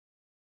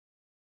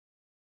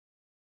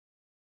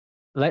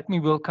Let me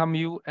welcome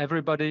you,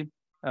 everybody,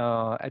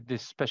 at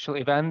this special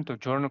event or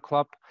journal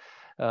club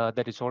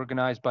that is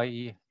organized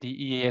by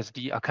the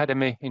EASD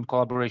Academy in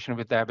collaboration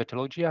with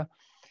Diabetologia.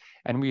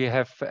 And we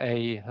have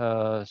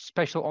a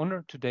special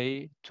honor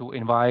today to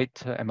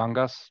invite among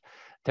us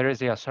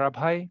Theresia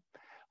Sarabhai,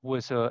 who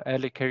is an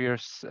early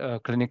careers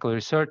clinical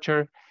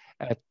researcher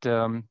at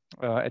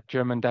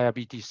German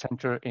Diabetes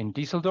Center in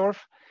Düsseldorf.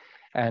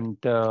 And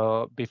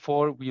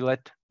before we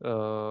let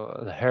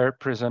her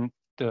present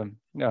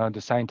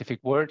the scientific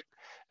word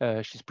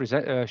she's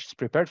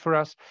prepared for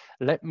us,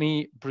 let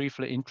me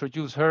briefly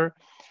introduce her.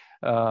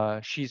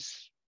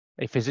 She's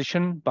a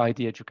physician by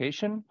the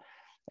education,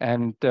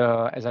 and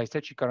as I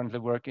said, she currently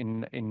works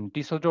in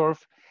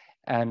Düsseldorf,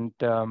 and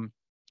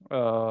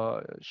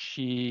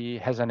she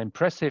has an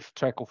impressive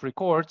track of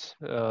records.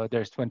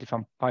 There's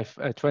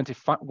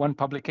 21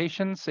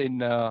 publications in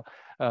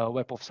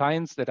Web of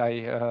Science that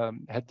I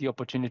had the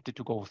opportunity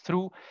to go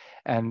through.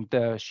 And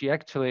she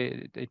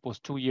actually, it was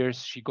 2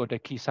 years, she got a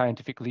key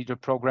scientific leader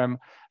program,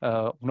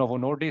 Novo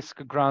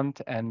Nordisk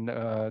grant. And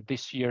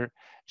this year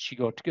she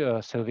got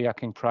Sylvia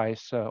King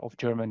Prize of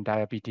German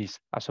Diabetes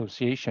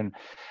Association.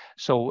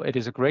 So it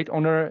is a great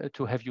honor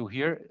to have you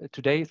here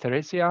today,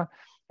 Theresia.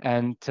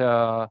 And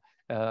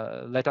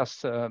let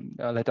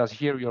us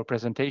hear your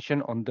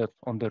presentation on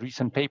the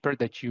recent paper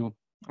that you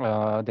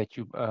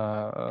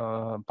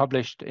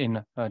published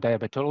in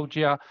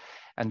Diabetologia,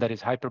 and that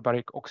is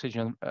hyperbaric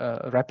oxygen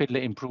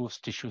rapidly improves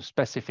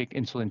tissue-specific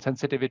insulin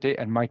sensitivity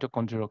and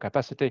mitochondrial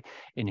capacity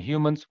in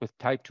humans with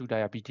type 2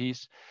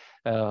 diabetes,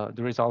 the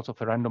results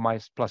of a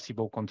randomized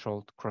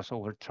placebo-controlled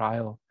crossover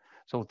trial.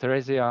 So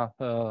Theresia,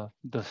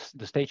 the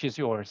stage is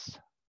yours.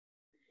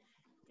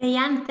 Hey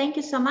Jan, thank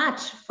you so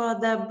much for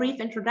the brief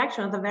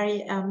introduction, or the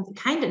very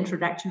kind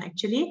introduction,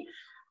 actually.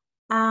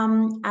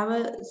 I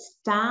will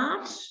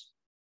start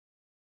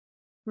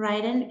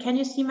right in. Can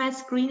you see my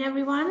screen,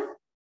 everyone?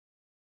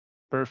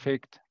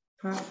 Perfect.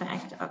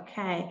 Perfect,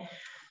 okay.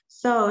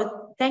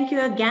 So thank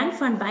you again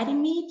for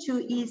inviting me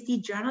to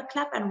EASD Journal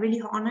Club. I'm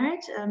really honored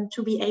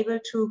to be able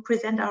to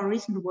present our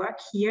recent work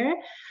here.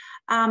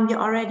 You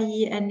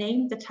already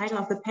named the title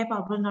of the paper,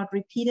 I will not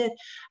repeat it.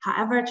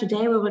 However,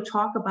 today we will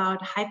talk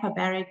about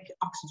hyperbaric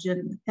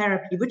oxygen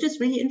therapy, which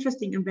is really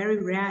interesting and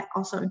very rare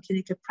also in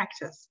clinical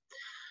practice.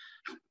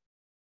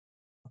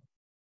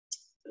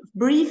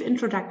 Brief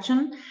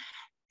introduction.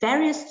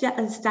 Various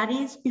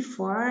studies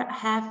before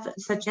have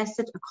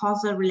suggested a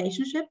causal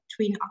relationship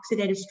between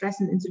oxidative stress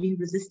and insulin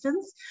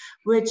resistance,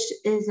 which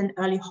is an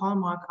early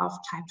hallmark of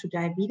type 2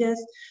 diabetes.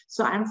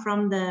 So I'm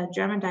from the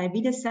German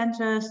Diabetes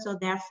Center, so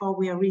therefore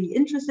we are really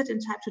interested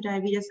in type 2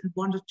 diabetes and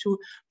wanted to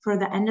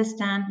further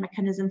understand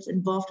mechanisms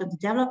involved in the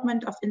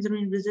development of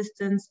insulin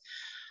resistance,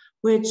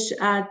 which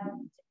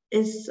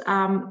is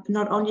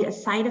not only a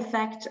side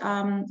effect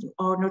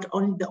or not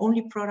only the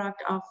only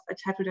product of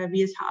type 2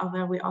 diabetes.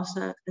 However, we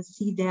also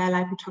see there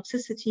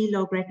lipotoxicity,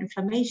 low-grade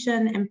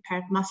inflammation,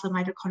 impaired muscle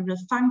mitochondrial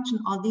function.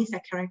 All these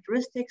are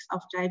characteristics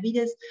of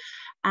diabetes,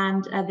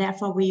 and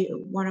therefore we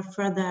want to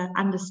further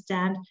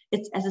understand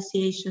its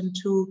association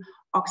to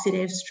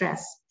oxidative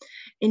stress.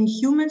 In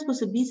humans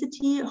with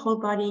obesity, whole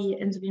body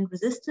insulin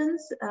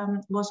resistance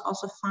was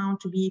also found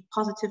to be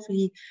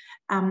positively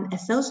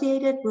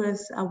associated with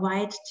a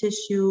white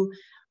tissue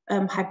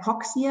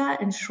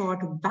hypoxia, in short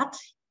VAT,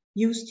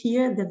 used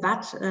here, the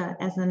VAT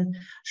as a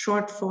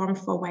short form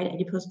for white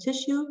adipose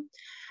tissue.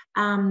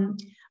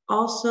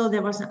 Also,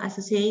 there was an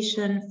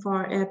association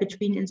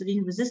between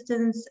insulin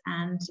resistance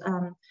and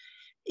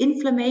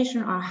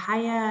inflammation or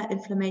higher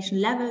inflammation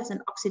levels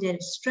and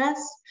oxidative stress.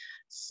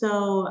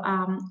 So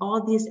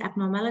all these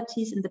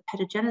abnormalities in the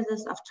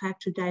pathogenesis of type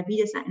 2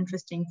 diabetes are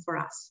interesting for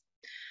us.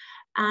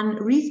 And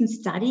recent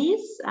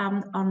studies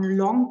on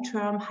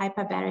long-term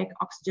hyperbaric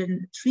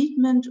oxygen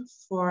treatment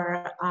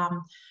for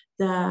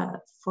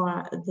the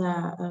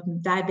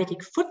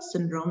diabetic foot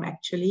syndrome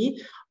actually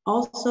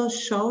also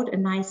showed a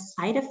nice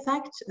side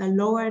effect,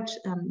 lowered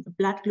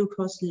blood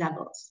glucose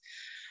levels.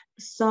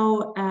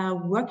 So a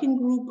working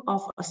group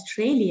of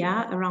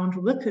Australia around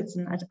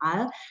Wilkinson et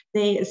al.,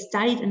 they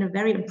studied in a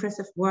very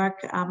impressive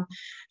work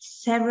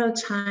several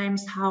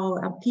times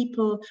how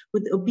people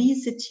with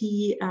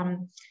obesity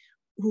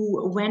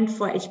who went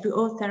for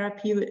HPO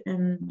therapy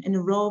in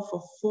a row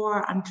for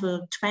 4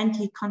 until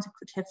 20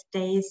 consecutive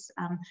days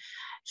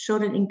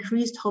showed an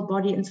increased whole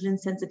body insulin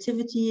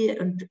sensitivity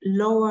and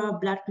lower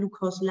blood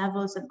glucose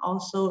levels, and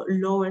also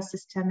lower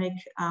systemic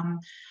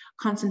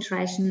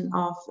concentration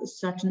of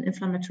certain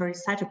inflammatory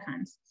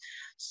cytokines.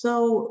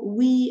 So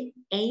we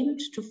aimed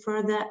to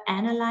further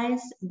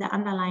analyze the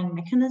underlying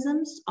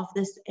mechanisms of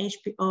this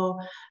HPO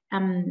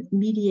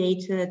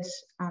mediated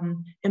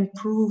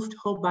improved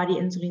whole body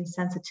insulin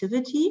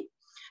sensitivity.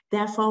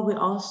 Therefore, we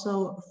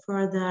also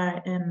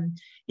further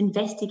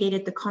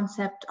investigated the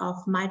concept of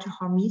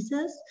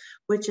mitohormesis,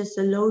 which is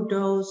a low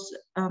dose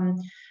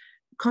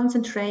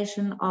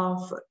concentration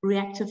of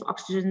reactive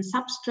oxygen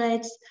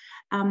substrates,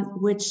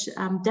 which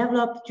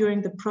developed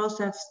during the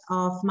process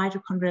of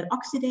mitochondrial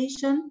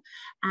oxidation.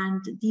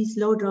 And these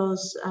low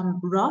dose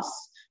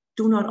ROS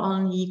do not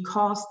only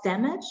cause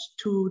damage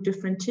to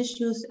different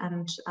tissues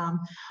and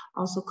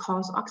also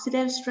cause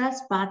oxidative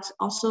stress, but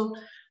also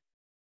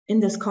in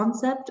this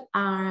concept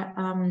are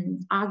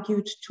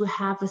argued to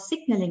have a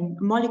signaling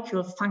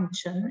molecule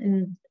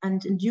function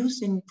and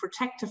inducing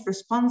protective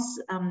response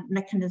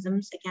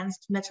mechanisms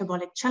against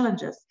metabolic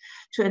challenges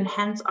to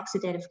enhance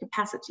oxidative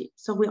capacity.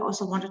 So we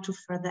also wanted to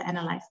further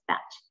analyze that.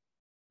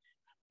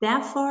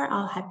 Therefore,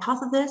 our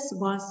hypothesis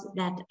was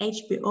that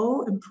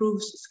HBO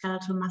improves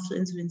skeletal muscle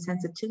insulin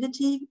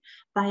sensitivity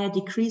via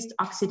decreased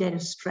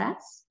oxidative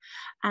stress.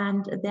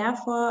 And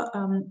therefore,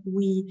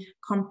 we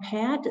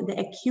compared the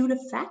acute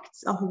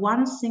effects of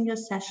one single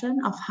session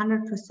of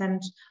 100%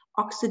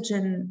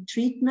 oxygen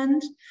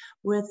treatment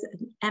with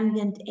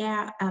ambient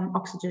air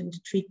oxygen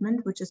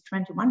treatment, which is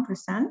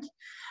 21%,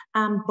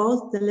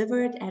 both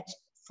delivered at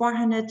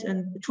 400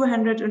 and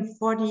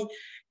 240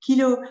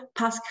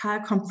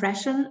 kilopascal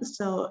compression.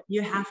 So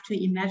you have to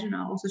imagine,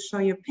 I'll also show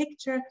you a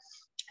picture,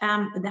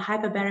 the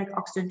hyperbaric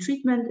oxygen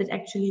treatment. It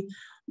actually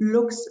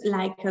looks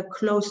like a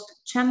closed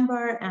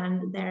chamber,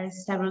 and there are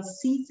several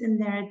seats in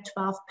there.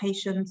 12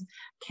 patients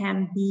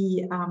can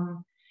be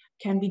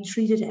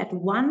treated at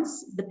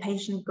once. The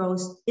patient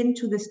goes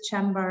into this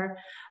chamber,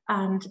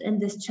 and in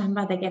this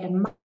chamber they get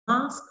a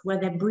mask where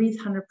they breathe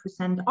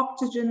 100%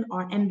 oxygen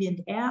or ambient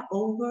air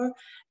over,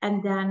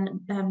 and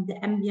then the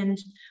ambient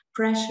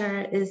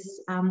pressure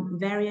is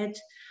varied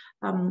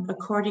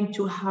according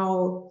to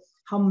how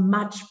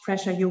much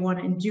pressure you want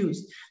to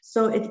induce.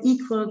 So it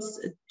equals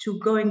to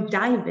going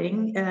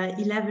diving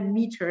 11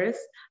 meters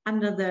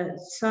under the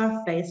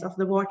surface of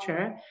the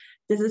water.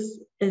 This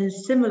is a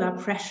similar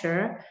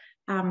pressure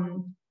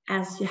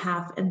as you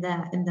have in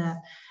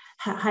the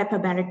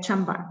hyperbaric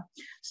chamber.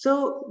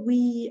 So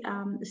we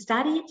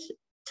studied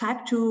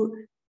type 2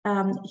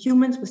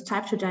 humans with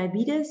type 2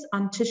 diabetes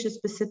on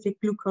tissue-specific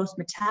glucose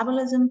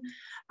metabolism,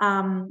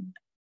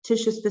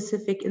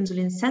 tissue-specific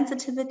insulin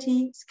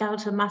sensitivity,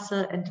 skeletal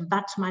muscle and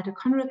VAT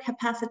mitochondrial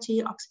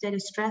capacity, oxidative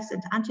stress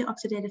and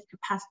antioxidative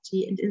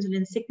capacity, and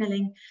insulin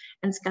signaling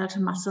and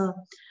skeletal muscle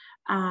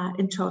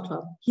in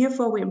total.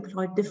 Herefore, we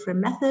employed different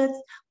methods.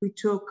 We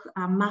took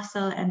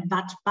muscle and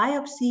VAT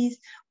biopsies.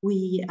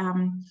 We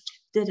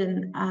did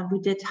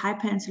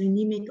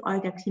hyperinsulinemic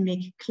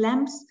oligoclemic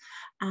clamps,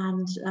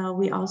 and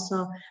we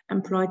also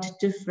employed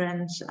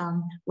different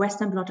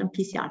Western blot and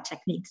PCR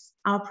techniques.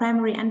 Our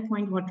primary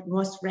endpoint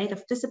was rate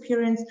of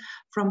disappearance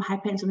from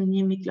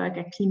hyperinsulinemic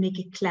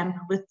oligoclemic clamp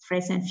with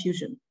Theresia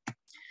infusion.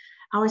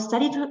 Our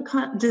study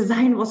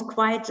design was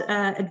quite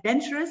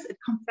adventurous. It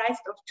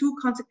comprised of 2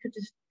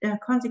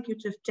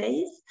 consecutive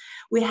days.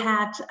 We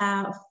had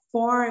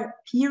 4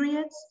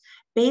 periods.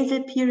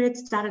 Basal period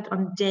started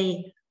on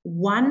day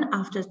 1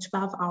 after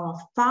 12-hour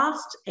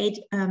fast, 8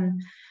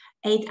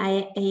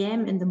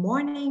 a.m. in the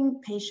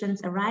morning.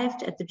 Patients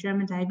arrived at the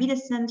German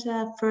Diabetes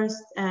Center.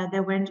 First,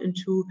 they went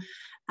into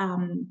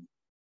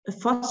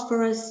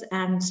phosphorus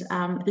and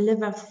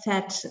liver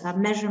fat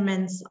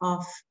measurements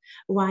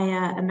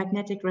via a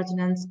magnetic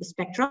resonance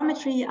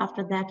spectrometry.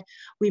 After that,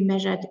 we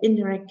measured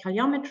indirect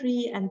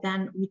calorimetry, and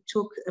then we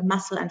took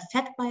muscle and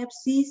fat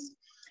biopsies.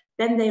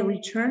 Then they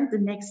returned the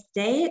next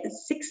day at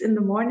 6 in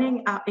the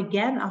morning,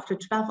 again after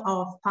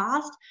 12-hour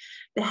fast.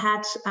 They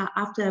had,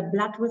 after a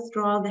blood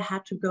withdrawal, they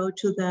had to go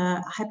to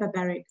the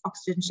hyperbaric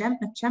oxygen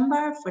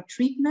chamber for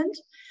treatment.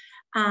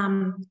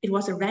 It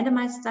was a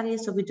randomized study,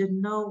 so we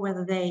didn't know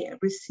whether they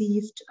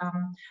received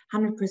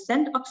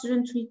 100%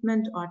 oxygen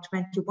treatment or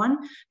 21%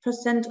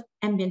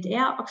 ambient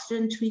air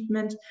oxygen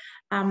treatment.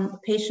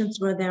 Patients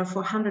were there for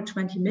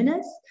 120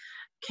 minutes,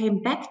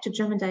 came back to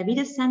German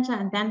Diabetes Center,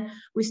 and then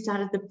we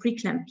started the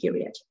pre-clamp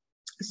period.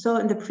 So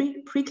in the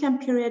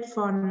pre-clamp period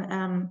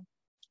from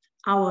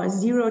hour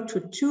 0 to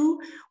 2,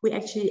 we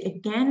actually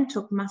again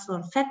took muscle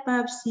and fat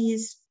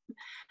biopsies,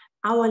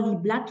 hourly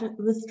blood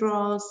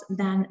withdrawals,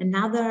 then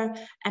another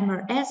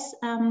MRS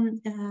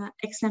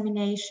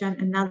examination,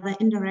 another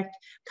indirect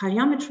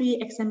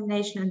calorimetry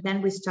examination, and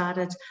then we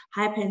started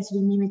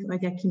hyperinsulinemic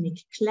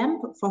oligoclemic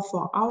clamp for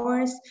 4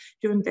 hours.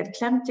 During that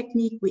clamp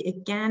technique, we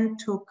again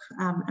took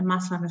a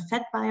muscle and a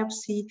fat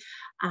biopsy,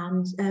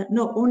 and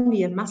no,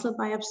 only a muscle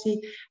biopsy,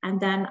 and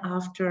then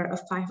after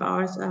 5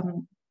 hours,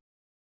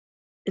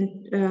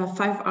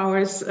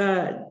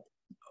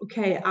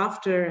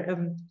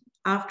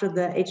 after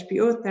the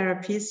HBO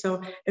therapy,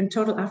 so in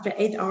total after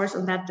 8 hours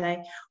on that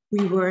day,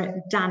 we were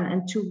done,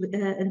 and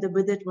the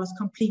visit was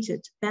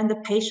completed. Then the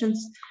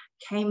patients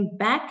came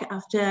back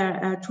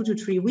after 2 to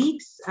 3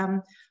 weeks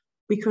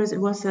because it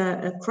was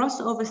a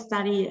crossover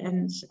study,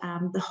 and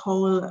the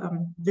whole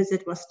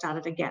visit was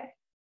started again.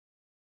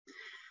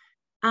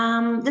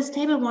 This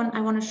table one, I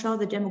want to show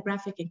the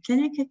demographic and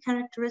clinical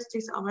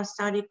characteristics of our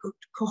study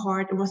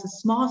cohort. It was a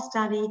small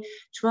study.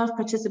 12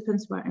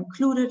 participants were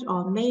included,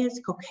 all males,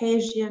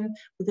 Caucasian,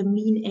 with a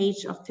mean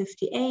age of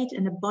 58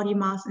 and a body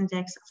mass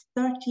index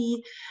of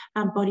 30.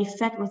 Body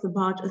fat was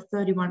about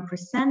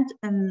 31%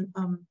 in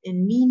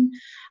mean,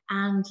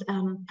 and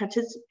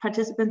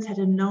participants had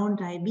a known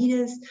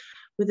diabetes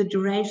with a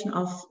duration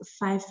of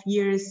 5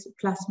 years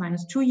plus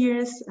minus 2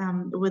 years,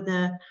 with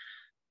a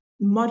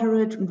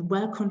moderate and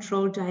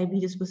well-controlled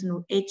diabetes with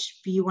an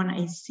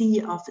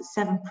HbA1c of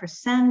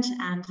 7%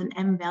 and an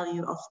M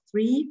value of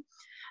 3.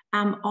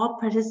 All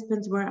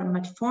participants were on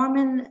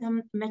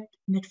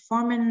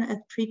metformin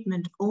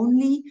treatment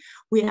only.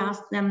 We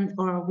asked them,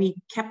 or we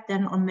kept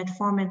them on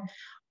metformin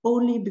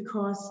only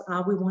because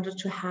we wanted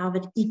to have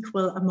it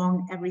equal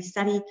among every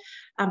study.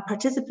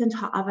 Participant,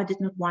 however, did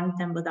not want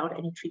them without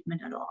any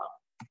treatment at all.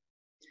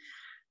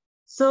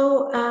 So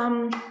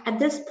at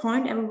this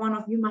point, every one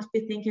of you must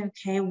be thinking,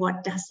 okay, what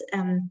does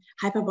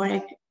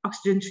hyperbaric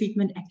oxygen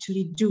treatment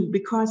actually do?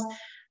 Because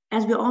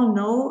as we all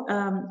know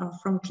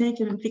from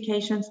clinical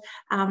implications,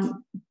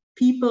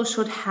 people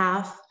should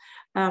have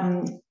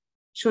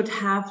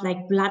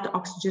like blood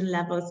oxygen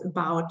levels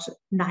about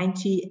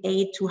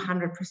 98 to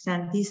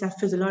 100%. These are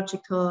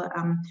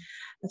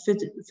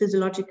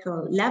physiological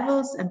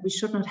levels, and we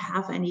should not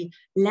have any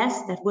less.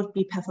 That would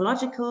be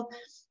pathological.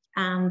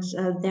 And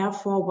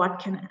therefore, what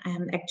can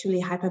actually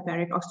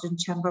hyperbaric oxygen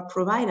chamber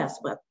provide us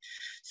with?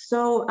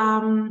 So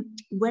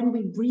when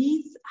we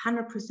breathe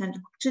 100%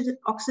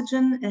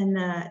 oxygen in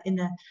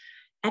a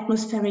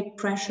atmospheric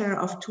pressure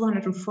of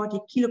 240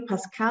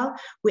 kilopascal,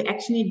 we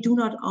actually do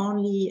not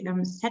only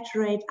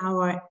saturate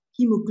our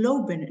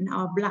hemoglobin in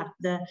our blood,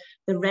 the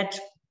red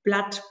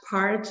blood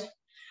part.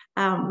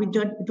 We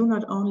do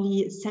not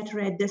only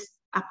saturate this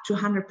up to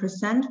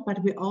 100%, but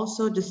we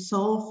also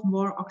dissolve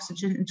more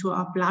oxygen into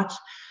our blood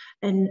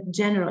in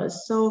general.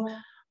 So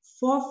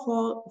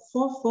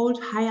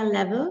fourfold higher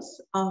levels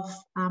of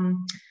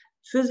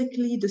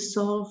physically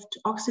dissolved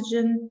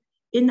oxygen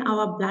in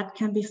our blood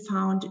can be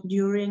found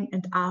during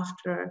and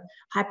after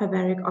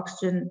hyperbaric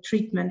oxygen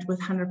treatment with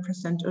 100%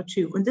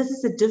 O2. And this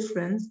is the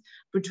difference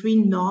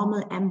between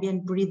normal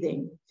ambient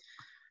breathing.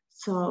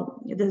 So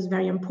this is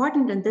very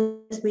important, and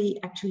this we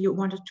actually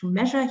wanted to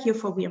measure.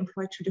 Herefore, we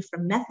employed 2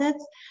 different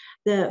methods: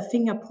 the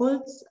finger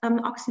pulse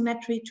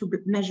oximetry to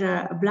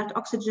measure blood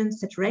oxygen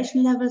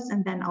saturation levels,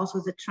 and then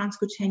also the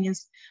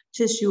transcutaneous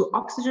tissue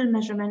oxygen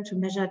measurement to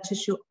measure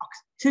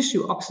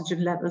tissue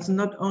oxygen levels,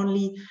 not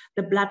only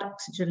the blood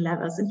oxygen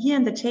levels. And here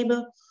in the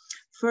table,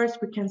 first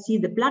we can see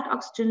the blood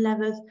oxygen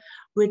levels,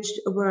 which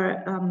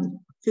were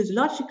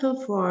physiological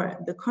for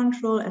the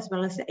control as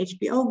well as the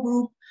HBO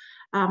group.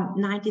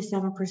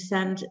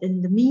 97%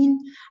 in the mean,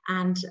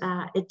 and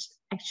it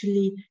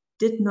actually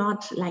did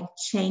not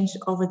change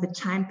over the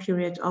time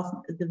period of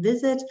the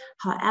visit.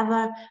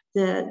 However,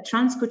 the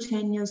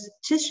transcutaneous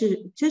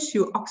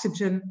tissue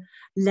oxygen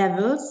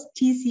levels,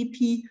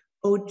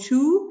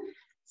 TCP-O2,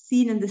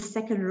 seen in the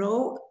second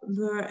row,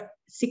 were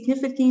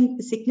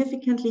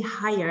significantly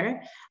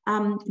higher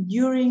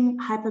during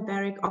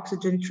hyperbaric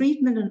oxygen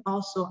treatment and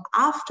also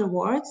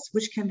afterwards,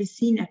 which can be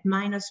seen at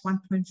minus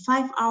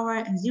 1.5 hour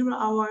and 0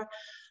 hour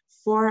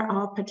for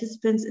our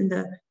participants in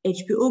the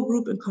HBO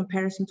group in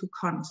comparison to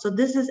con. So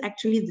this is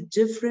actually the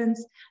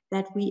difference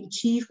that we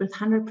achieve with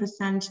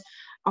 100%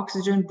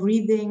 oxygen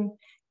breathing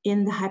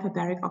in the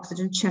hyperbaric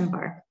oxygen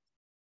chamber.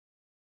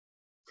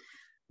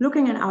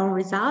 Looking at our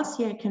results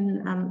here, I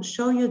can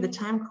show you the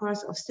time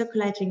course of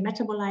circulating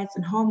metabolites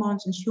and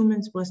hormones in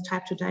humans with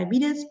type 2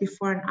 diabetes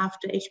before and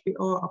after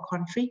HBO or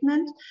con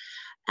treatment.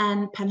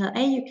 And panel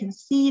A, you can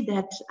see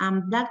that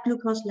blood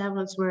glucose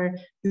levels were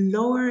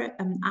lower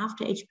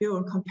after HBO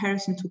in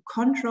comparison to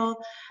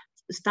control,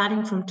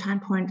 starting from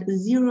time point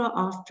 0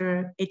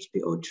 after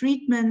HBO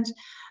treatment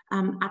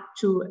up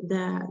to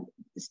the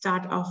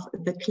start of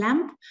the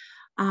clamp.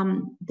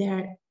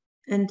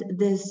 And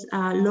this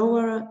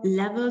lower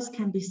levels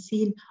can be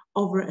seen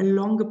over a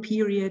longer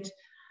period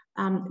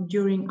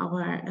during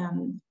our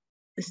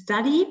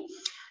study.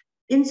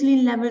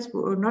 Insulin levels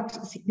were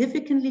not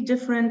significantly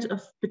different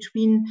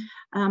between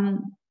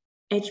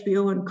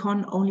HBO and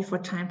con, only for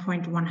time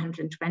point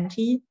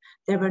 120.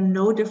 There were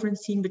no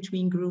difference seen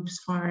between groups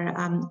for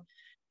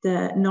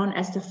the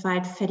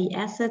non-esterified fatty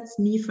acids,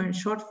 NEFA in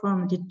short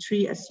form, the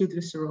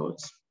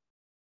 3-acylglycerols.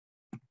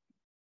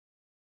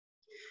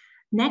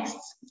 Next,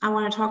 I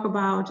want to talk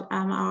about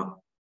our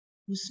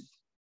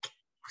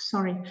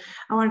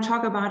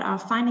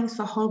findings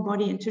for whole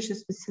body and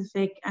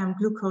tissue-specific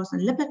glucose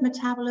and lipid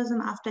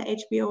metabolism after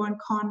HBO and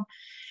con.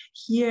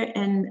 Here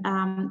in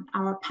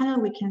our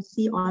panel, we can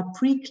see our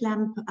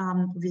pre-clamp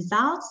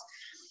results.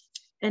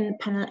 In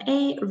panel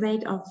A,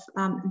 rate of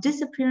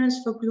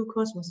disappearance for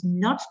glucose was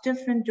not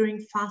different during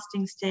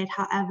fasting state.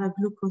 However,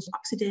 glucose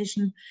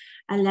oxidation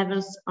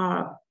levels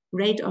are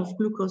rate of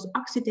glucose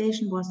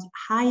oxidation was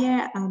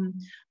higher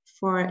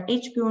for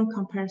HBO in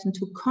comparison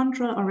to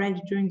control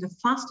already during the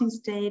fasting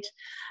state.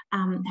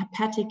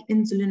 Hepatic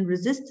insulin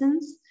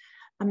resistance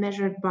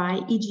measured by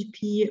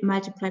EGP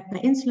multiplied by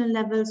insulin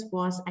levels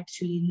was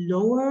actually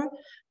lower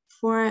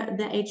for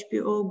the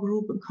HBO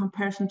group in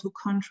comparison to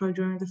control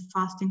during the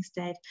fasting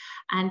state.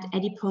 And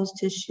adipose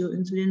tissue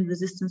insulin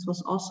resistance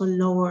was also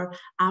lower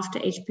after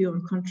HBO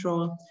and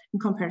control in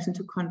comparison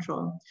to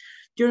control.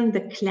 During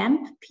the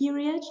clamp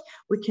period,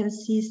 we can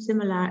see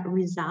similar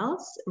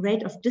results.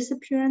 Rate of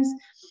disappearance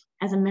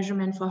as a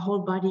measurement for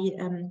whole body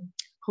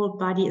whole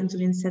body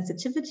insulin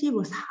sensitivity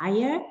was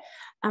higher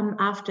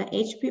after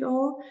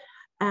HPO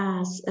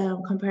as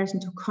comparison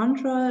to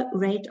control.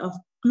 Rate of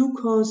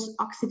glucose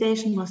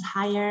oxidation was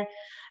higher.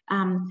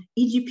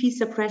 EGP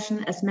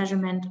suppression as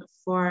measurement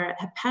for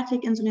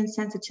hepatic insulin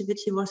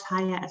sensitivity was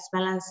higher, as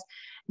well as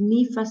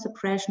NEFA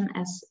suppression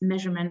as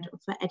measurement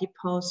for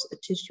adipose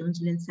tissue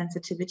insulin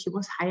sensitivity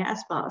was higher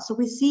as well. So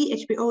we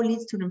see HPO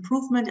leads to an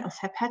improvement of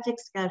hepatic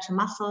skeletal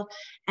muscle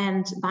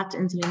and butt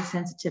insulin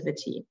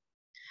sensitivity.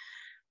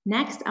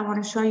 Next, I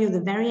want to show you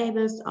the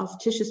variables of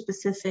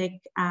tissue-specific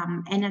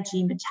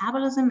energy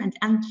metabolism and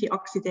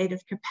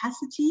antioxidative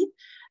capacity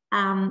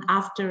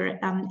after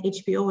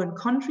HPO and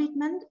con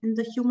treatment in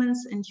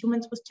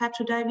humans with type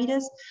 2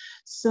 diabetes.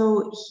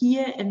 So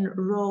here in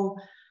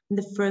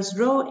the first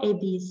row, A,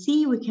 B,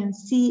 C, we can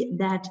see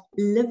that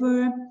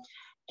liver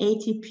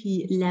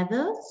ATP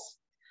levels,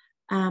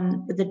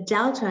 the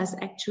delta is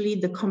actually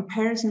the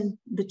comparison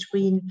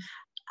between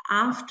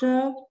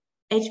after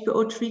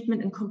HPO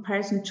treatment in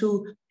comparison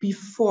to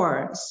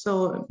before.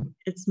 So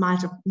it's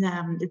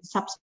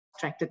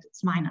subtracted,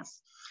 it's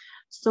minus.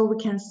 So we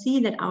can see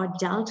that our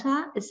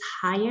delta is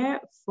higher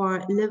for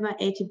liver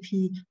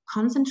ATP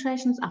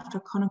concentrations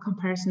after con in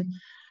comparison,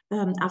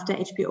 after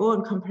HPO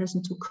in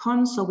comparison to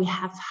con. So we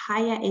have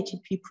higher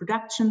ATP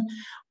production,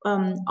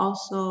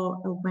 also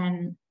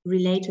when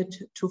related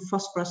to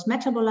phosphorus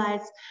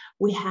metabolites.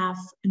 We have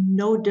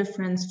no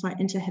difference for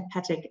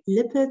interhepatic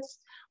lipids,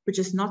 which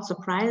is not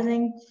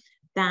surprising.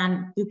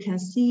 Then you can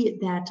see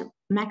that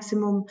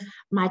maximum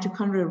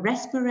mitochondrial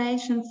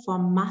respiration for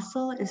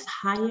muscle is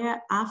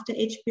higher after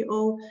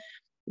HPO.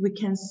 We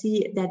can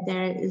see that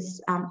there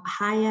is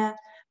higher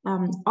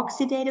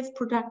oxidative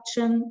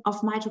production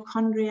of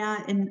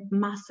mitochondria in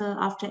muscle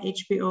after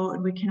HPO.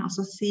 And we can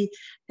also see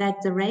that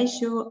the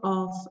ratio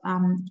of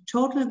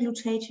total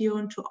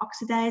glutathione to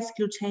oxidized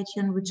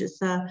glutathione, which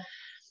is a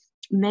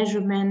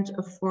measurement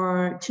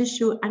for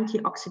tissue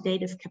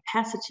antioxidative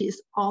capacity,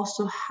 is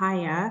also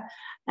higher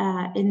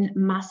in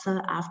muscle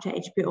after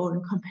HPO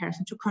in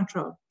comparison to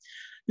control.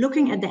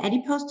 Looking at the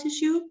adipose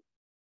tissue,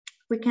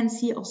 we can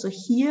see also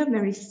here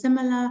very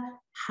similar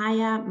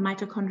higher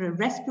mitochondrial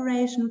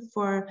respiration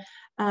for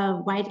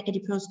white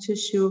adipose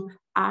tissue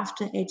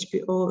after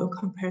HPO in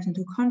comparison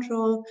to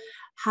control,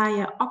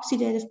 higher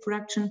oxidative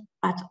production,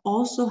 but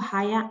also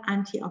higher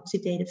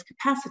antioxidative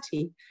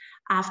capacity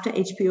after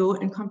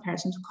HPO in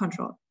comparison to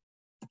control.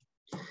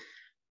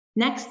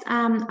 Next,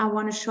 I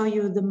want to show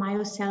you the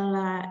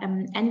myocellular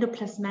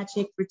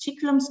endoplasmatic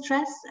reticulum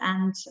stress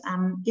and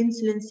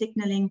insulin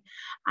signaling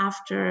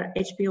after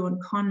HPO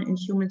and con in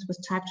humans with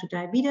type 2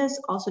 diabetes.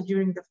 Also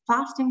during the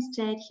fasting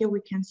state, here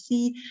we can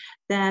see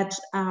that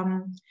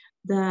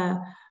the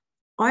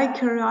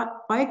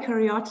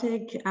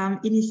eukaryotic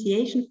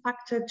initiation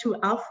factor 2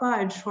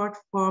 alpha, in short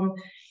form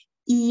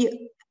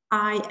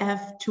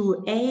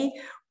EIF2A,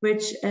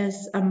 which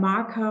is a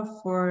marker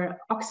for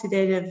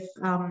oxidative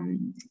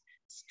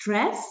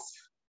stress,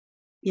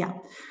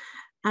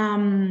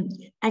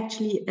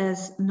 actually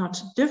is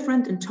not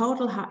different in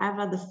total.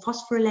 However, the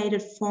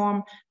phosphorylated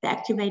form, the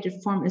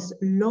activated form is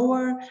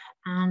lower,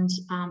 and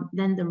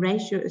then the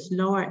ratio is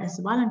lower as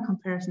well in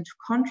comparison to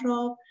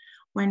control.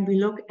 When we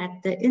look at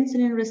the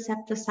insulin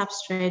receptor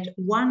substrate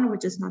 1,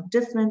 which is not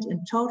different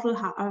in total,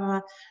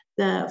 however,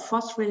 the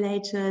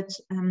phosphorylated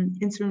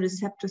insulin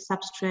receptor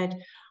substrate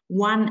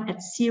 1 at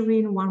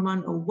serine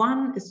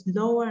 1101 is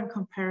lower in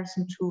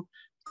comparison to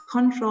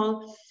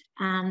control,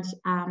 and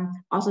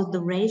also the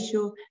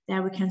ratio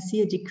there we can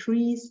see a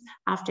decrease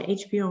after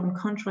HPO and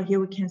control. Here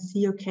we can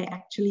see, okay,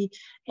 actually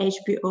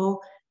HPO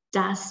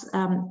does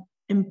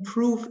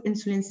improve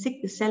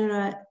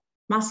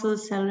muscle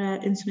cellular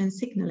insulin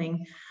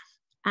signaling.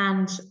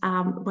 And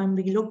when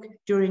we look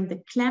during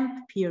the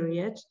clamp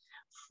period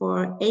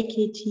for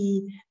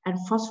AKT and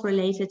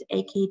phosphorylated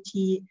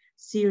AKT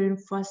serine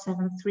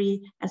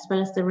 473, as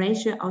well as the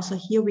ratio, also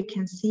here we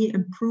can see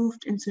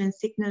improved insulin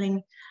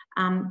signaling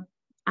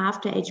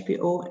after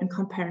HPO in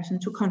comparison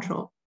to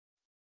control.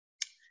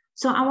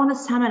 So I want to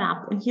sum it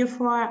up, and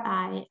herefore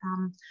I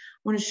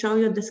want to show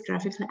you this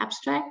graphical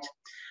abstract.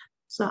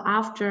 So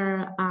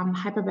after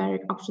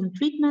hyperbaric oxygen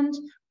treatment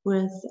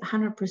with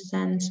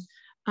 100%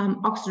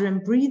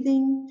 oxygen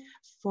breathing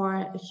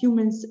for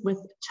humans with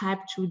type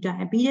 2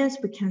 diabetes,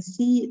 we can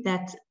see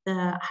that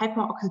the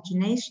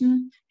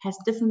hyperoxygenation has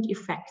different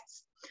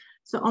effects.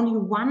 So only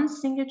one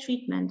single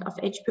treatment of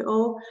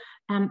HPO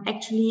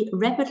actually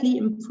rapidly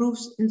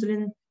improves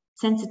insulin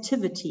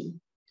sensitivity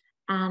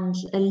and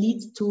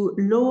leads to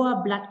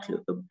lower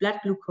blood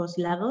glucose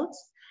levels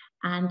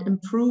and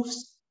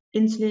improves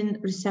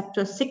insulin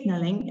receptor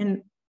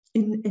signaling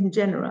in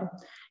general.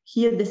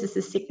 Here, this is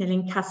a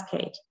signaling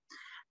cascade.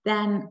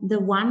 Then the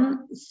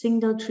one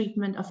single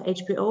treatment of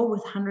HPO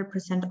with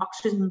 100%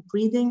 oxygen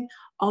breathing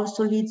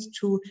also leads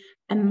to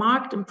a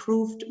marked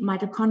improved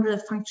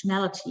mitochondrial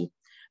functionality.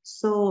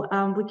 So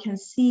we can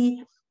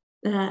see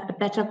a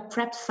better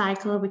prep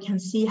cycle, we can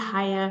see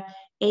higher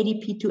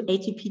ADP to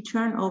ATP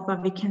turnover,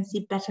 we can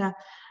see better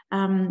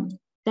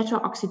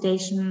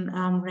oxidation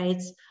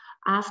rates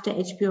after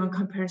HPO in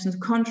comparison to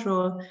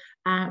control,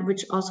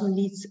 which also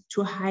leads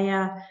to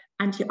higher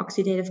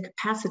antioxidative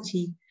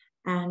capacity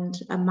and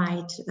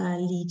might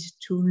lead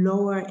to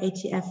lower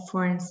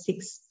ATF4 and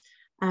 6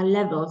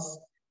 levels.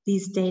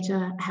 These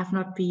data have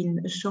not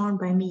been shown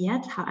by me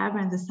yet. However,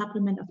 in the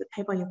supplement of the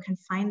paper, you can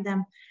find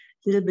them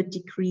a little bit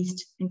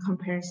decreased in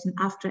comparison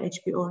after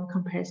HPO in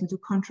comparison to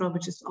control,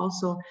 which is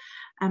also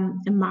a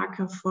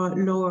marker for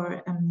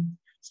lower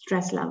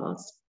stress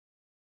levels.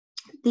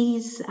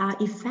 These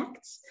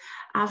effects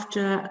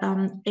after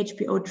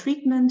HPO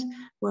treatment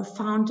were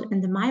found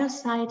in the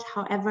myocyte.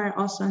 However,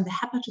 also in the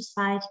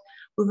hepatocyte,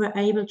 we were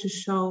able to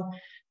show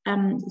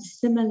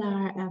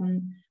similar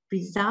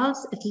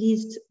results, at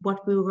least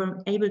what we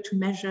were able to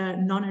measure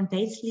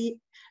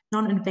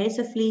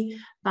non-invasively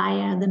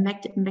via the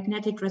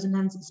magnetic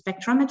resonance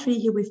spectrometry.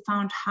 Here we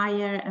found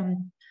higher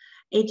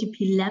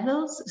ATP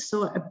levels,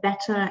 so a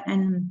better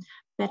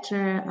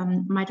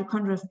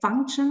mitochondrial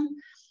function,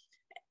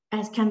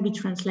 as can be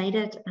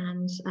translated,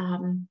 and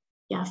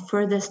yeah,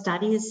 further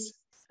studies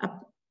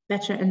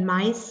better in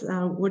mice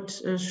would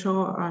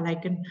show, or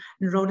like in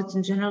rodents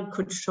in general,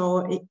 could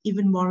show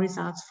even more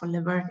results for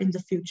liver in the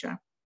future.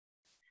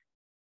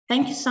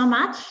 Thank you so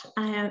much.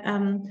 I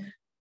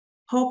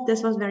hope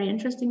this was very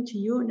interesting to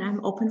you, and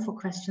I'm open for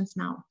questions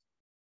now.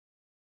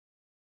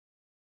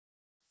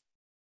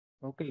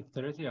 Okay,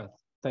 Theresia,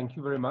 thank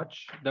you very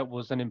much. That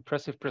was an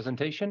impressive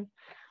presentation.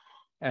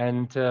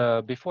 And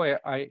before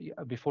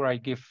I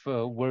give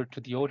word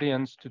to the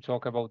audience to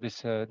talk about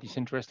these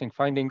interesting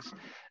findings,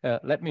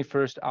 let me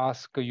first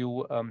ask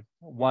you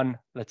one,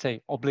 let's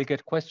say,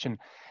 obligate question.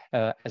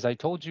 As I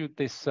told you,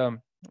 this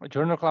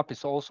journal club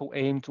is also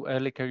aimed to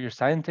early career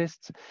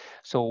scientists.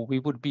 So we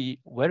would be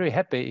very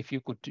happy if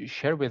you could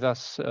share with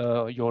us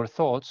your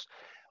thoughts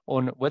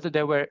on whether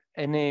there were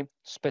any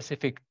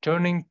specific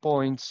turning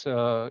points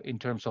in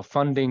terms of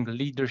funding,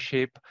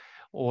 leadership,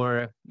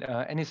 or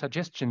any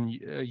suggestion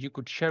you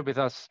could share with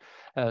us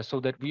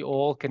so that we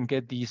all can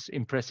get these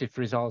impressive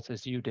results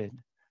as you did.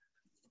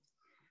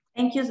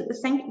 Thank you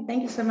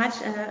so much.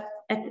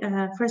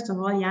 First of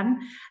all, Jan,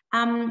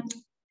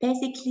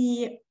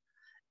 basically,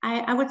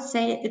 I would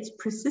say it's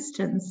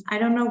persistence. I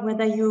don't know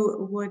whether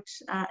you would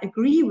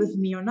agree with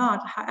me or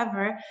not.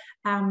 However,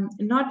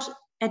 not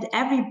at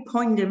every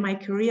point in my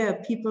career,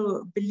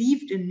 people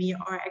believed in me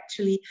or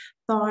actually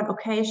thought,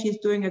 okay, she's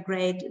doing a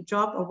great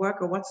job or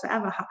work or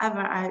whatsoever.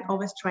 However, I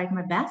always tried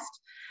my best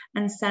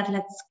and said,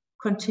 let's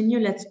continue,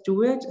 let's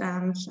do it.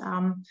 And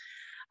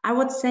I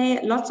would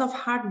say lots of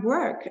hard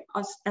work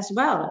as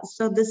well.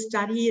 So this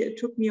study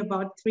took me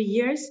about 3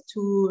 years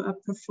to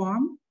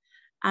perform,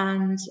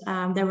 and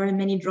there were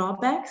many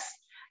drawbacks.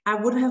 I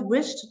would have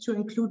wished to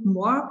include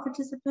more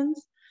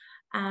participants,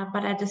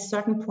 but at a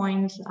certain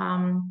point,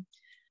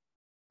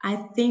 I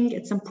think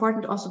it's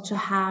important also to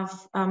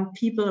have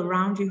people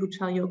around you who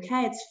tell you,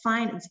 okay, it's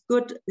fine, it's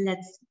good,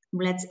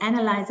 let's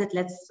analyze it,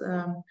 let's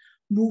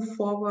move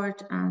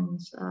forward. And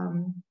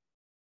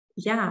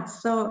yeah,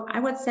 so I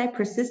would say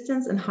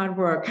persistence and hard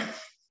work.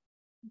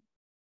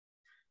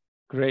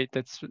 Great,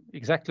 that's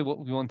exactly what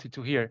we wanted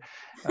to hear.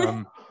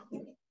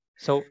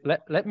 So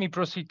let me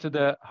proceed to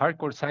the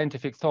hardcore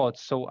scientific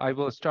thoughts. So I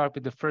will start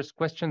with the first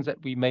questions that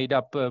we made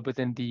up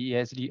within the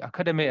EASD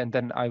Academy, and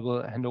then I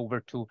will hand over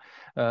to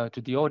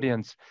the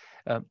audience.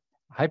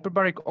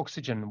 Hyperbaric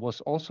oxygen was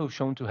also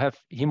shown to have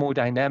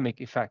hemodynamic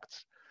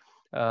effects.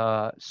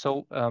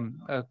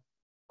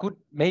 Could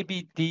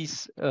maybe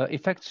these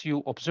effects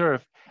you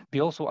observe be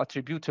also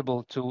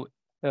attributable to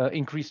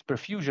increased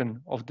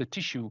perfusion of the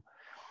tissue?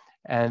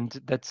 And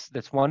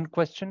that's one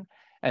question.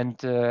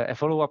 And a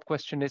follow-up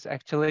question is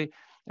actually,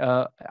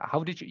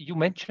 how did you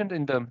mentioned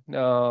in the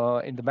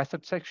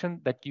method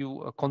section that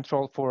you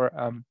control for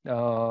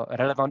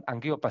relevant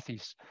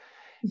angiopathies?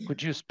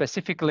 Could you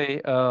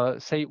specifically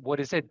say what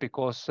is it?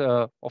 Because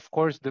of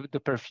course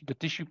the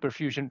tissue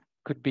perfusion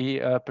could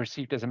be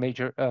perceived as a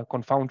major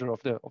confounder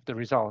of the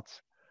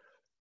results.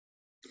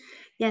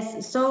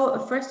 Yes, so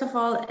first of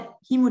all,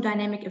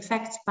 hemodynamic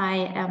effects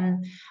by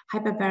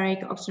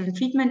hyperbaric oxygen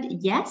treatment,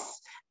 yes.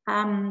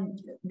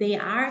 They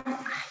are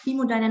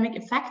hemodynamic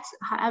effects.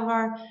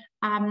 However,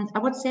 I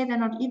would say they're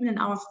not even in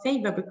our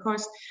favor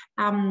because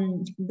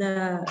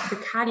the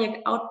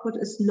cardiac output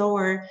is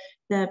lower.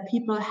 The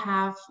people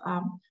have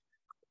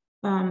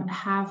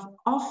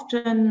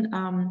often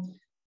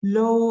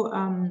low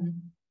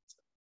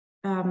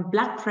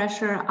blood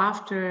pressure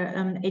after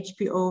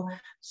HPO.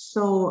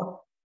 So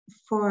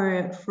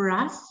for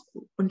us,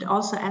 and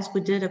also as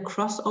we did a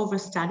crossover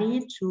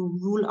study to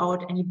rule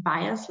out any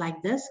bias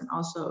like this, and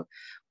also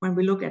when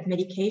we look at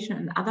medication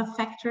and other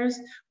factors,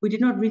 we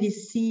did not really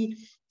see,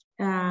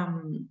 we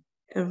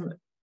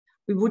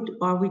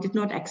did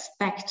not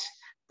expect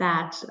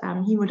that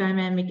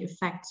hemodynamic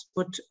effects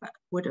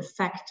would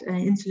affect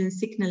insulin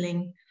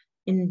signaling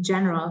in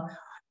general.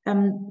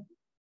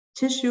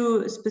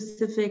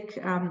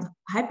 Tissue-specific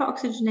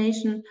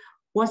hyperoxygenation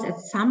was at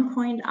some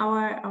point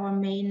our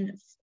main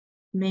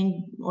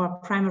main or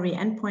primary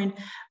endpoint,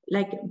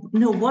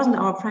 wasn't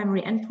our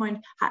primary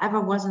endpoint,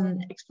 however, was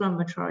an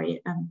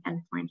exploratory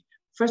endpoint.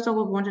 First of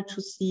all, we wanted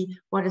to see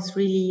what is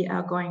really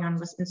going on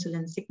with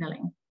insulin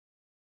signaling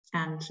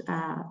and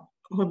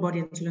whole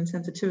body insulin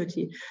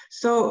sensitivity.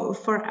 So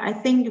I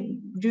think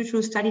due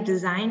to study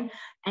design,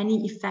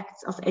 any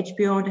effects of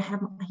HBO, the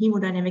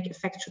hemodynamic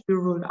effects, should be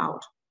ruled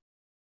out.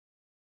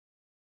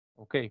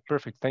 Okay,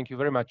 perfect. Thank you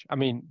very much. I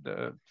mean,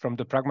 from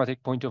the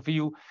pragmatic point of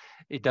view,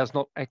 it does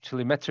not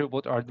actually matter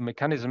what are the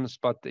mechanisms,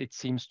 but it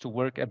seems to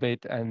work a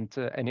bit, and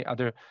any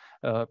other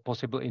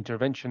possible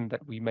intervention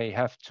that we may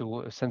have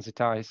to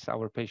sensitize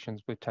our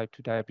patients with type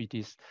 2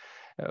 diabetes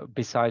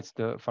besides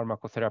the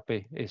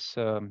pharmacotherapy is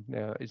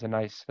a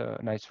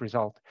nice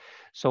result.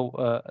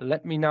 So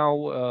let me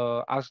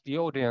now ask the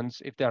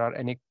audience if there are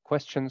any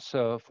questions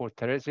for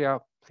Theresia.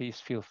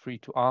 Please feel free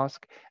to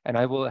ask, and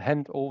I will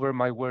hand over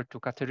my word to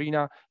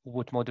Katerina, who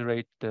would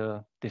moderate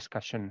the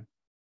discussion.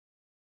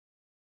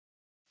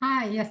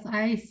 Hi, yes,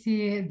 I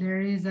see there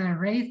is a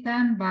raised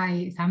hand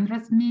by Sandra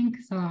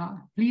Smink. So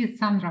please,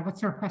 Sandra,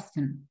 what's your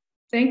question?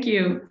 Thank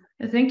you.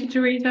 Thank you,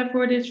 Theresia,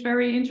 for this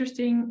very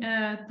interesting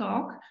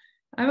talk.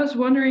 I was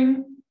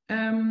wondering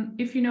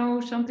if you know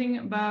something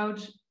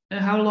about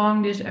how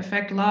long this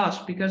effect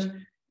lasts, because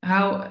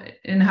how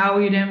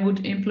you then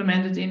would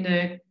implement it in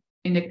the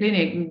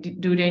clinic.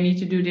 Do they need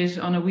to do this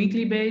on a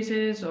weekly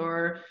basis,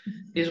 or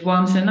is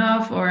once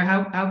enough, or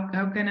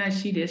how can I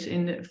see this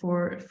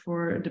for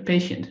the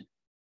patient?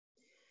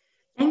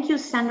 Thank you,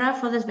 Sandra,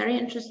 for this very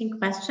interesting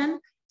question.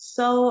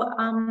 So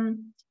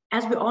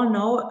as we all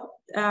know,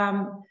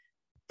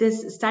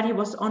 this study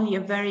was only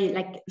a very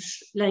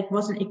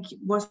was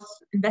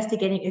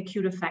investigating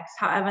acute effects.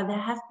 However, there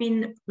have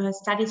been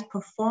studies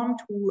performed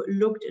who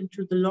looked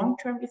into the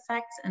long-term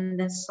effects, and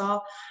they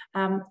saw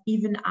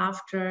even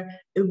after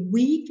a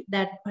week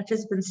that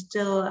participants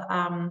still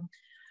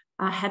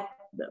had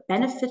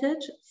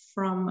benefited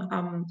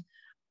from.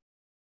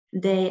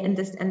 In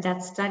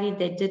that study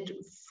they did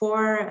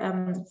four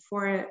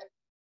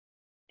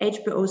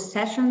HBO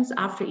sessions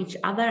after each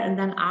other, and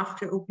then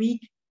after a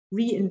week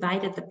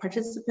re-invited the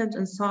participants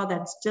and saw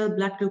that still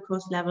blood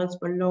glucose levels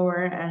were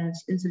lower and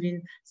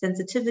insulin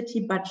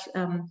sensitivity, but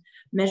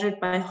measured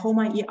by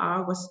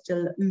HOMA-ER was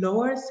still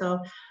lower. So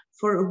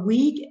for a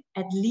week,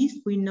 at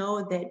least, we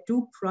know they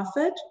do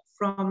profit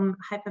from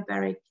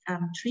hyperbaric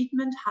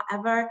treatment.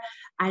 However,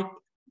 I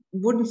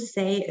wouldn't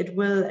say it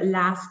will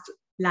last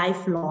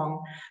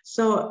lifelong.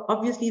 So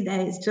obviously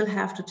they still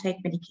have to take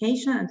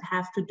medication and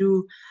have to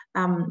do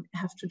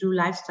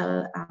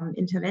lifestyle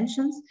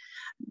interventions.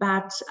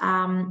 But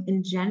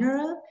in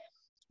general,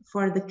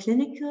 for the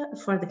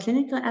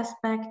clinical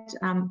aspect,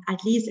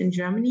 at least in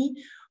Germany,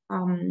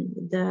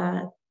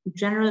 the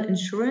general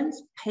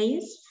insurance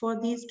pays for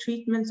these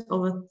treatments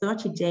over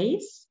 30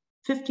 days,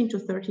 15 to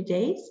 30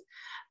 days,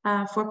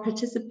 for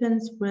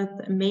participants with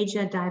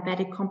major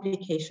diabetic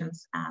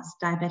complications as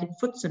diabetic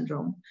foot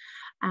syndrome.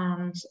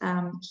 And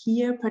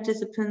here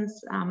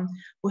participants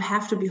who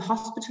have to be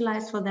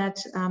hospitalized for that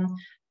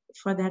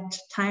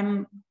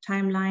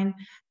timeline,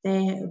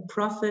 they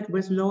profit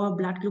with lower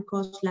blood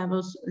glucose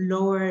levels,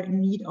 lower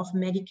need of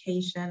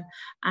medication,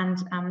 and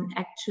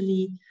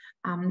actually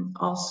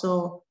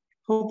also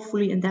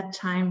hopefully in that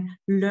time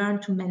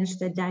learn to manage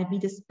their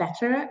diabetes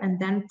better and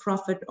then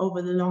profit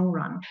over the long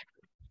run.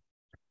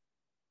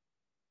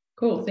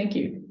 Cool, thank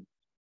you.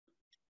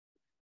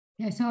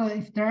 Yeah, so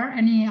if there are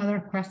any other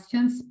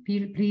questions,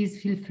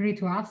 please feel free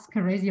to ask,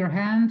 raise your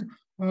hand,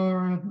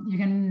 or you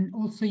can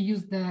also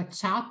use the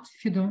chat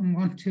if you don't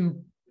want to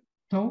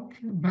talk.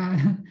 But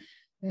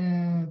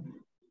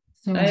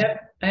so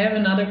I have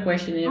another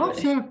question. Oh,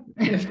 sure.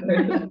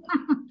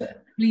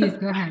 Please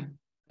go ahead.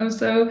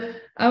 So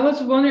I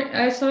was wondering,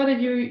 I saw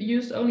that you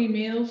used only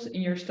males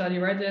in your study,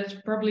 right? That's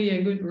probably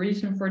a good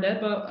reason for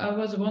that, but I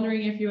was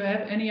wondering if you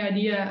have any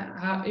idea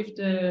if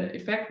the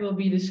effect will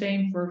be the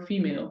same for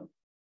female.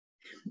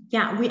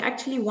 Yeah, we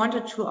actually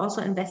wanted to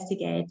also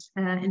investigate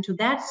into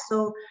that.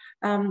 So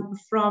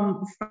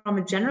from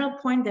a general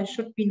point, there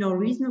should be no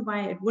reason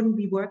why it wouldn't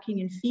be working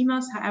in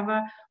females.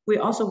 However, we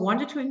also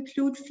wanted to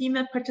include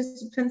female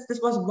participants. This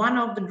was one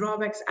of the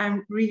drawbacks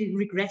I'm really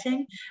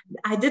regretting.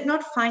 I did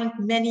not find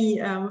many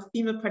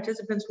female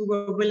participants who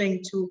were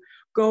willing to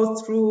go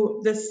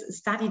through this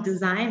study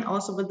design,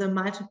 also with the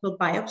multiple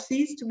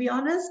biopsies, to be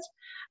honest.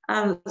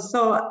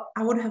 So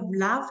I would have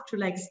loved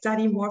to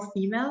study more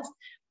females,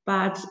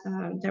 but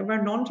there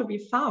were none to be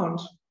found.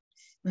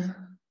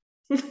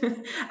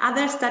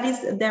 Other studies,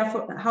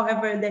 therefore,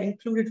 however, they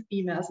included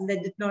females, and they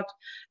did not,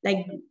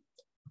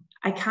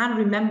 I can't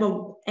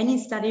remember any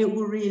study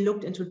who really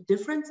looked into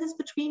differences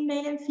between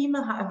male and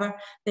female. However,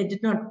 they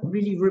did not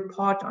really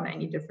report on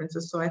any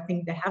differences, so I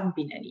think there haven't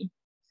been any.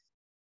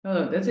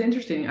 Oh, that's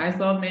interesting. I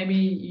thought maybe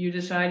you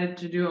decided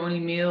to do only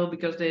male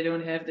because they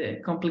don't have the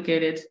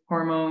complicated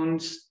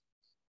hormones.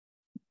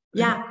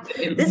 Yeah,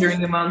 during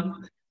the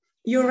month.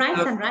 You're right,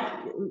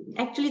 Sandra.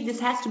 Actually, this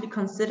has to be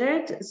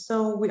considered.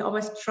 So we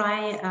always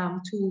try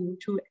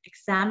to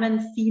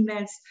examine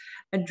females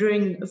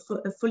during a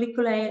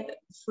follicular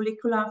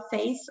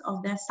phase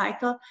of their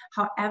cycle.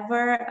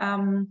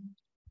 However,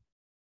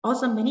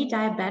 also many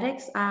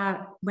diabetics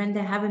are, when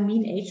they have a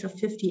mean age of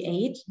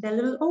 58, they're a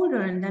little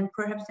older, and then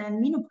perhaps they're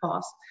in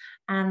menopause,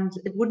 and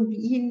it wouldn't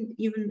be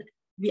even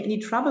be any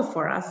trouble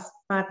for us.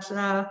 But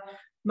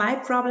my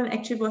problem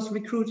actually was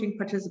recruiting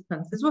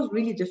participants. This was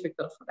really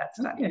difficult for that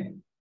study. Okay.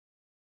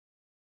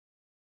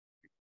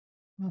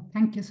 Well,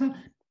 thank you. So,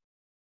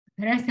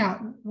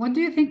 Theresia, what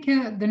do you think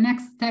the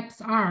next steps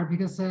are?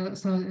 Because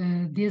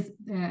these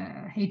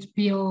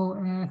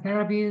HPO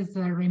therapies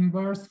are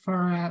reimbursed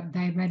for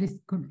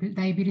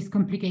diabetes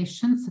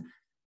complications,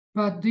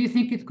 but do you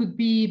think it could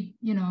be,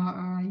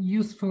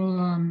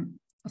 useful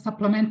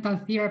supplemental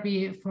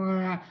therapy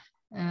for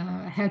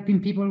helping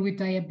people with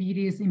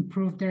diabetes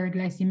improve their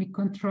glycemic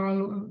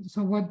control?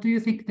 So what do you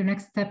think the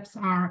next steps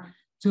are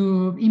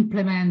to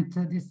implement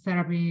this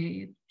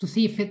therapy, to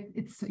see if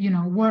it's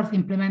worth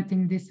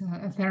implementing this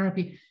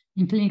therapy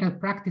in clinical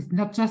practice,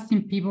 not just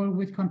in people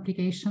with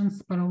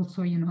complications, but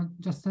also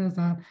just as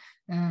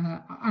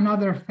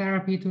another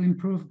therapy to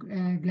improve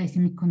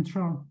glycemic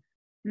control?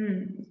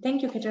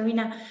 Thank you,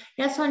 Katarina.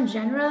 Yeah, so in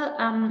general,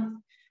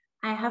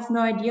 I have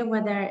no idea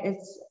whether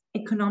it's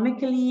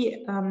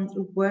economically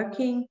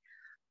working,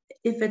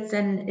 if it's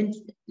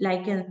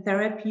like a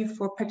therapy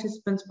for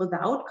participants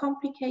without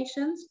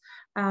complications,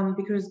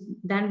 because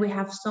then we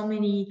have so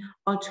many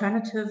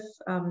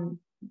alternatives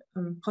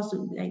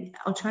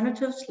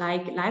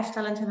like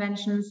lifestyle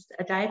interventions,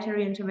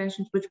 dietary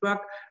interventions, which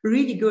work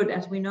really good,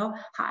 as we know.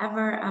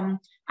 However,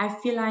 I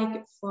feel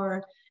like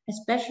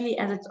especially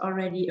as it's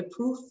already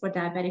approved for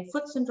diabetic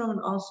foot syndrome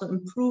and also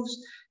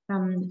improves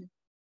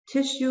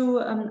tissue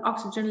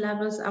oxygen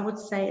levels, I would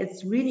say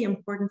it's really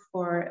important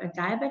for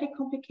diabetic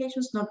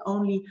complications, not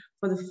only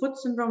for the foot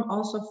syndrome,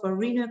 also for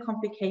renal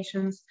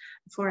complications,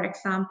 for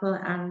example.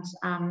 And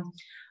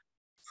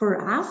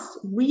for us,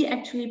 we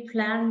actually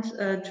planned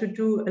to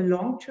do a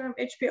long-term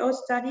HPO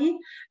study.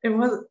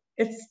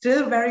 It's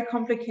still very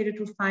complicated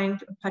to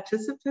find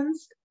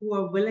participants who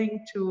are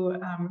willing to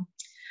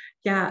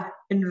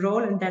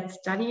enroll in that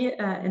study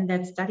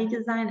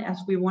design,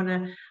 as we want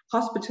to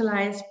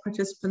hospitalize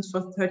participants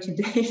for 30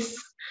 days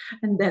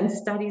and then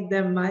study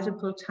them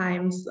multiple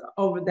times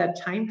over that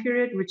time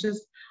period, which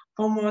is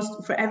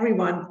almost, for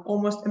everyone,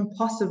 almost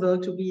impossible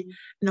to be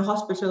in a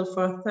hospital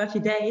for 30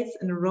 days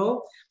in a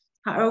row.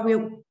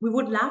 However, we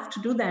would love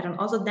to do that, and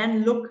also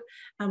then look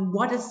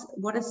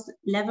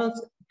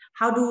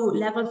how do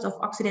levels of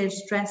oxidative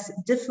stress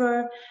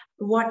differ?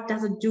 What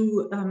does it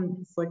do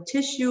for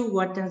tissue?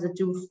 What does it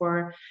do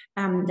for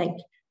like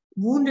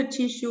wounded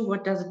tissue?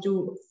 What does it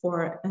do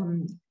for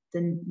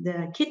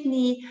the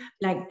kidney?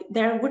 Like,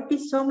 there would be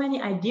so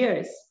many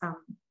ideas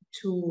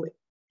to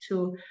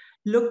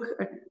look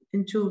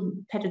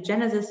into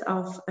pathogenesis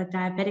of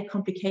diabetic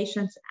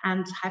complications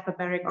and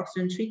hyperbaric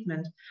oxygen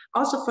treatment,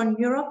 also for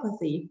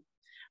neuropathy.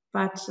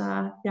 But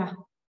yeah.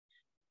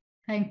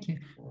 Thank you.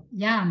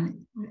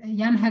 Jan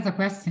has a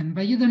question,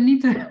 but you don't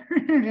need to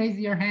raise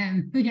your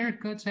hand. You're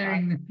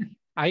co-chairing.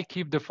 I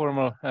keep the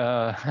formal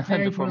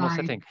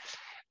setting.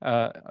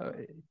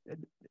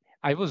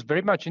 I was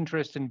very much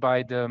interested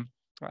by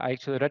I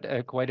actually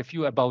read quite a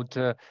few about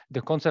the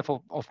concept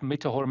of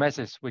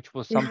mitochondrial, which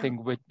was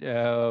something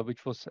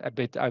which was a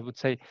bit, I would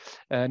say,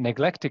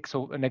 neglected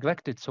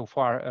so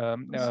far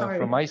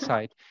from my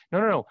side.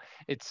 No,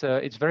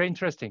 it's very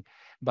interesting.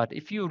 But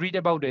if you read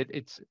about it,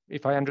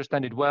 if I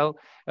understand it well,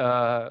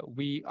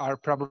 we are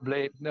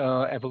probably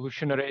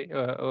evolutionary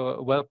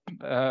well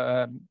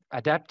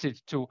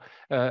adapted to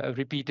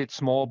repeated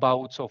small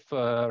bouts of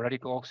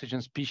radical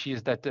oxygen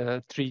species that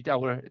treat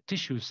our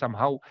tissues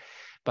somehow.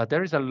 But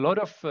there is a lot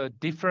of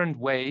different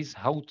ways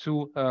how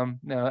to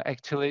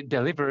actually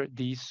deliver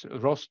these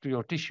ROS to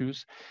your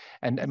tissues.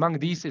 And among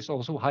these is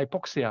also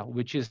hypoxia,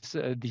 which is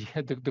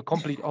the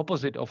complete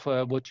opposite of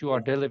what you are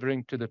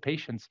delivering to the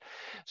patients.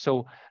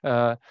 So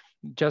another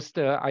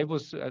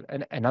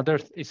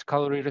is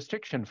calorie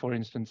restriction, for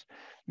instance,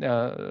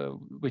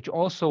 which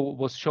also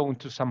was shown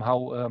to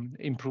somehow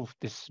improve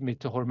this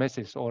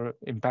mitochondrial or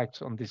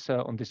impacts on this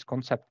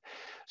concept.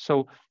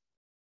 So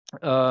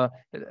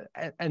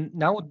and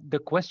now the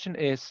question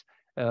is,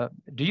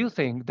 do you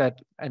think that,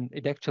 and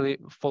it actually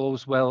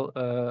follows well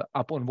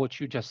up on what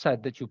you just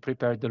said, that you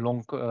prepared the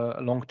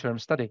long-term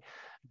study,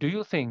 do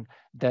you think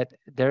that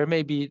there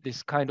may be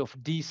this kind of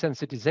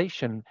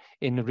desensitization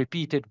in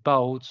repeated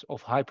bouts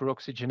of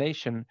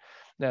hyperoxygenation,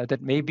 that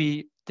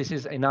maybe this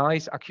is a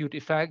nice acute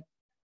effect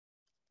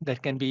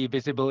that can be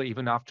visible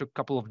even after a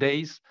couple of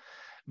days?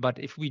 But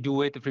if we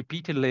do it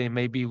repeatedly,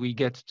 maybe we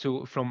get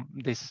from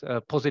this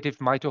positive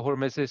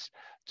mitochondrial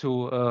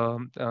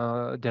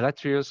to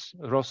deleterious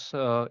ROS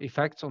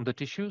effects on the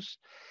tissues.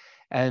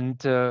 And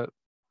do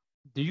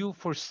you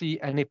foresee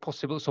any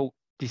possible, so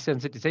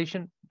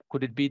desensitization,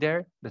 Could it be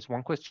there? That's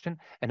one question.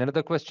 And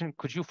another question,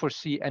 could you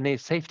foresee any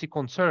safety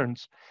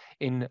concerns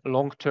in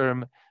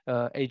long-term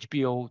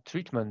HBO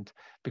treatment?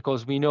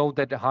 Because we know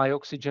that the high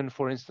oxygen,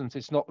 for instance,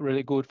 is not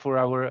really good for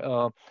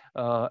our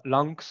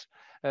lungs,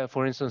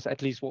 for instance,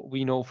 at least what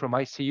we know from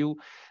ICU.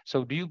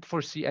 So do you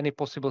foresee any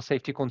possible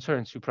safety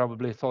concerns? You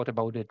probably thought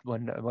about it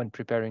when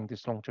preparing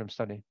this long-term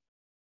study.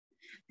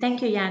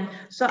 Thank you, Jan.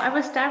 So I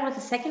will start with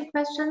the second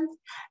question.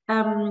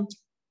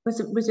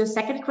 With your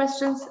second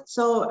questions.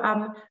 So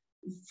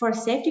for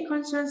safety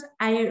concerns,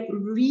 I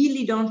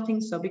really don't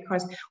think so,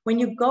 because when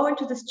you go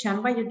into this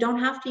chamber, you don't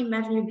have to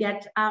imagine you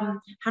get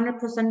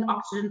 100%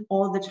 oxygen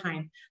all the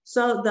time.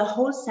 So the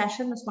whole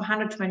session is for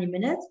 120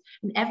 minutes,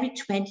 and every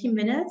 20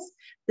 minutes,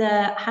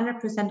 the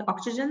 100%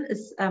 oxygen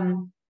is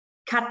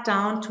cut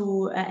down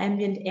to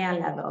ambient air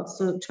level,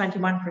 so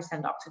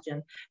 21%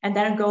 oxygen, and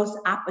then it goes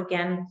up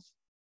again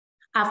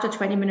after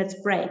 20 minutes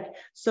break.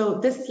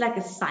 So this is like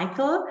a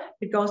cycle.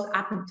 It goes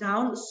up and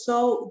down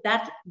so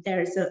that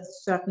there is a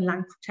certain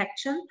lung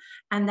protection.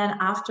 And then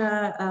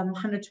after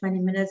 120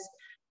 minutes,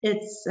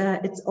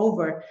 it's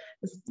over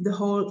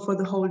for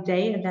the whole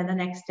day, and then the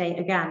next day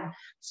again.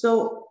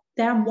 So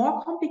there are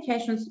more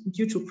complications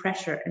due to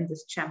pressure in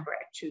this chamber,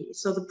 actually.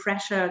 So the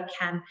pressure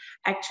can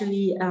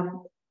actually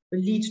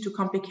lead to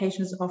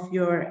complications of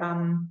your,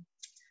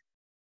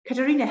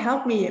 Katharina,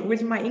 help me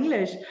with my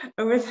English.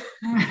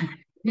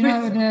 You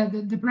know,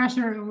 the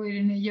pressure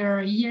in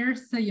your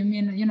ears. So you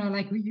mean, you know,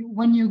 like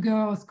when you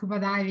go scuba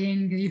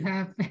diving, you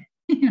have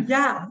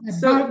yeah,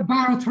 so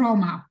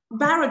barotrauma.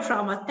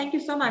 Barotrauma. Thank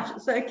you so much.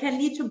 So it can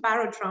lead to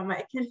barotrauma.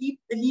 It can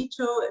lead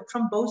to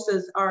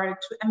thrombosis or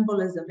to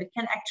embolism. It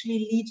can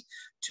actually lead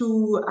to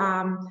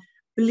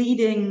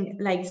bleeding,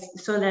 like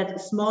so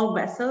that small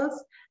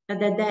vessels that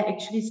they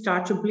actually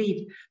start to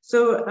bleed.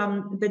 So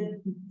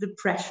the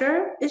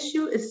pressure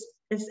issue is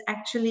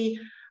actually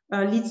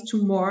leads to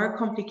more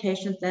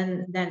complications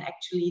than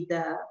actually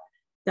the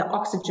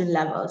oxygen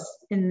levels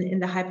in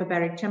the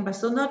hyperbaric chamber.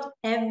 So not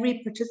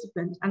every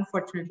participant,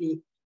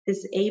 unfortunately,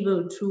 is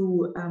able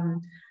to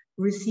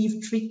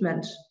receive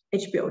treatment,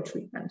 HBO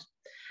treatment.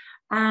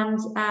 And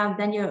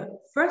then your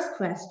first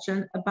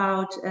question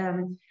about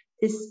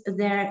is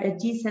there a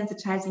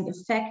desensitizing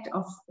effect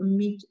of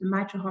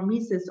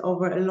mitochondrial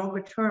over a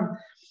longer term?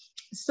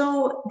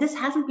 So this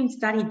hasn't been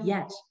studied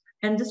yet,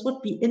 and this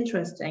would be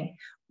interesting.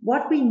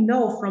 What we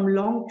know from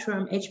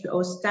long-term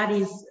HBO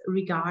studies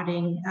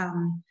regarding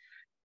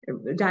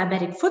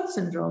diabetic foot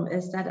syndrome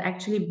is that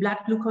actually blood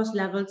glucose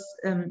levels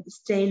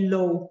stay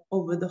low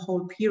over the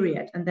whole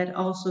period, and that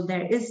also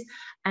there is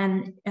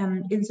an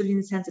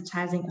insulin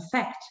sensitizing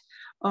effect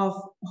of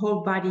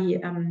whole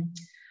body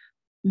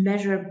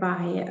measured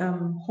by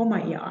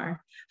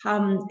HOMA-ER.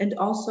 And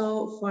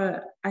also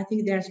for, I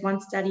think there's one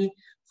study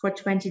for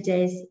 20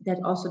 days that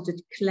also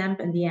did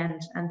clamp in the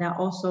end, and they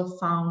also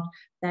found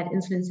that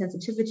insulin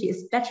sensitivity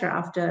is better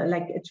after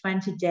like a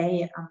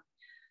 20-day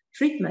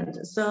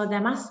treatment. So there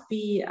must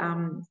be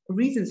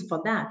reasons for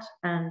that,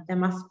 and there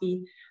must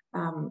be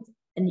an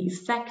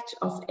effect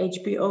of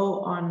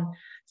HBO on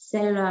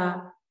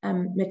cellular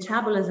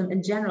metabolism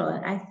in general.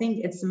 And I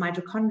think it's the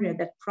mitochondria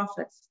that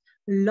profits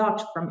a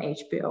lot from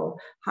HBO.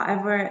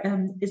 However,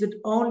 is it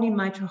only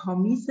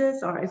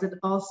mitohormesis, or is it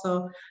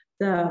also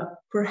the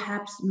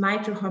perhaps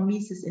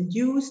mitohormesis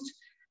induced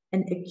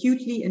and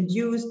acutely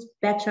induced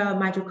better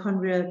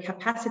mitochondrial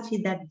capacity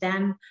that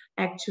then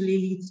actually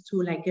leads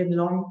to like a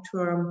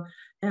long-term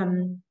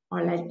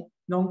or like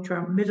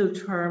long-term,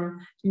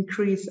 middle-term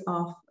increase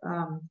of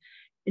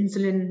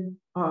insulin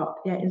or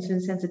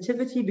insulin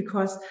sensitivity,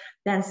 because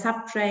then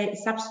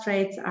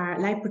substrates are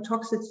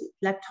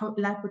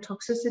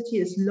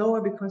lipotoxicity is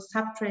lower because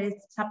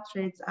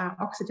substrates are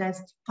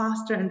oxidized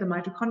faster in the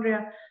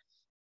mitochondria.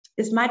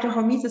 Is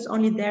mitohormesis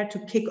only there to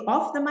kick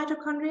off the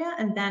mitochondria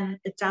and then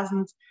it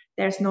doesn't,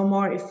 there's no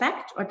more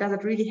effect, or does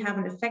it really have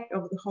an effect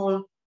over the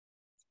whole,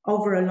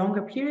 over a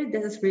longer period?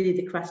 This is really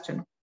the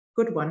question.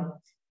 Good one.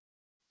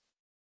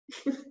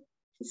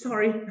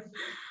 Sorry.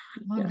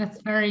 Well, yeah.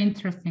 That's very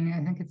interesting.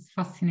 I think it's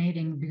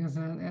fascinating because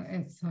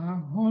it's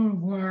a whole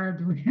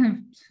world we have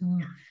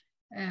to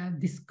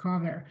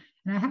discover.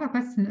 And I have a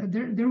question.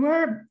 There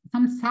were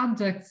some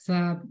subjects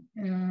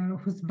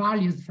whose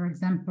values, for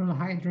example,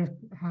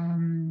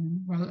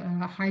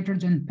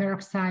 hydrogen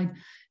peroxide,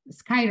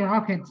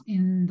 skyrocket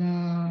in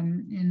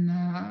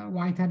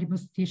white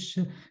adipose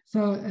tissue.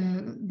 So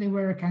they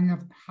were kind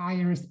of high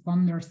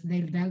responders.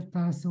 Their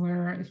deltas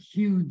were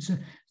huge.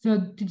 So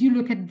did you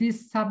look at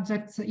these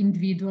subjects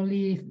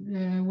individually?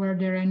 Were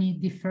there any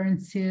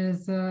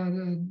differences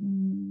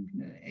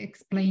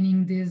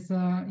explaining this,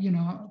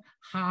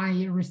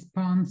 high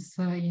response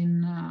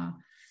in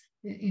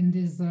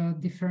these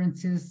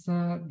differences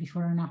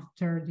before and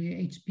after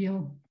the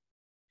HBO?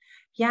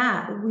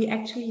 Yeah, we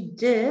actually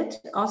did,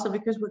 also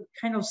because we're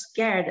kind of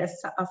scared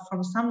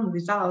from some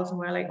results, and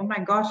we're like, oh my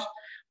gosh,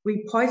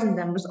 we poisoned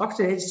them with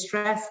oxidative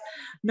stress.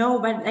 No,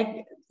 but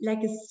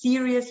like a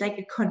serious, like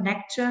a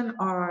connection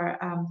or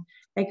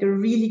like a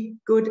really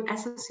good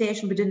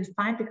association we didn't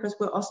find, because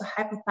we also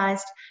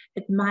hypothesized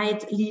it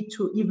might lead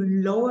to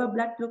even lower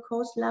blood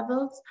glucose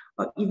levels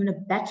or even a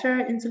better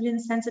insulin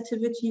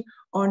sensitivity,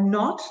 or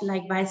not,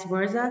 like vice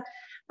versa.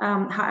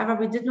 However,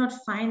 we did not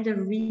find a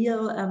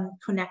real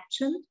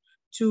connection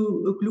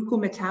to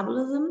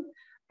glucometabolism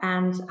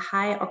and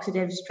high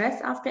oxidative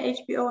stress after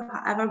HBO.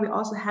 However, we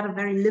also had a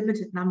very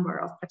limited number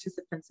of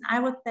participants. And I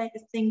would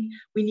think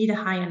we need a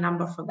higher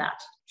number for that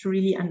to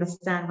really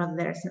understand whether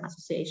there's an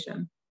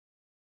association.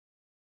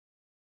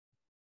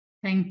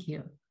 Thank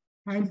you.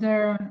 Are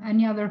there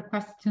any other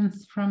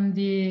questions from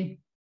the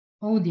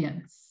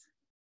audience?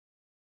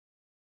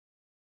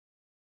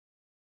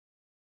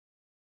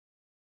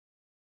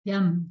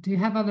 Jan, do you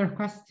have other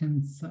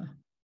questions?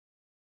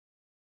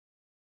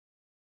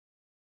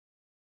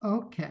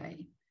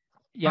 Okay.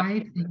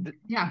 Yeah,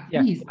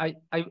 please. I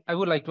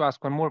would like to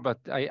ask one more, but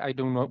I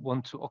do not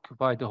want to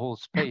occupy the whole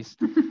space.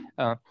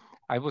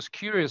 I was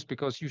curious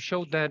because you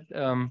showed that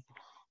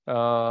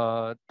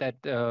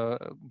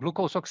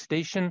glucose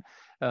oxidation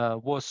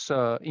was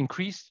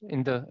increased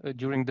in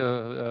during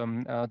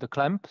the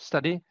clamp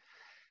study,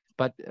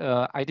 but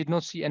I did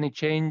not see any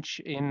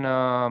change in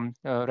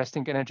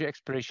resting energy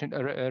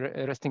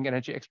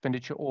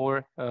expenditure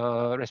or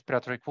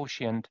respiratory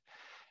quotient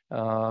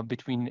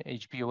between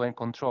HBO and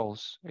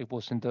controls. It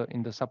was in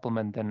the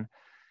supplement then.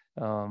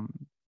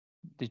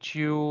 Did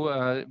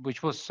you,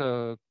 which was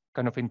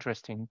kind of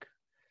interesting.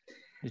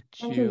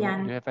 Do you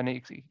have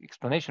any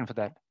explanation for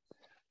that?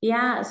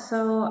 Yeah,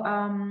 so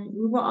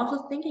we were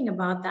also thinking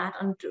about that,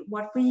 and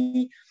what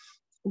we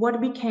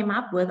came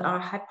up with, our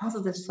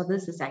hypothesis for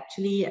this is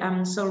actually,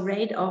 so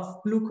rate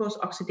of glucose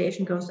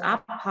oxidation goes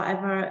up.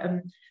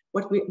 However,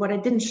 what I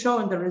didn't show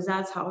in the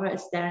results, however,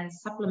 is there in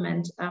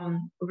supplement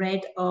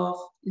rate of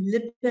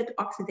lipid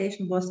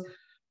oxidation was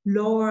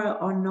lower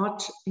or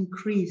not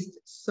increased.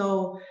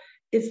 So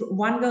if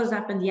one goes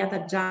up and the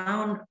other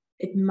down,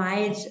 it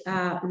might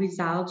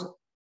result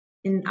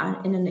in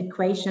an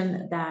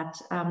equation that,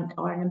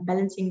 or an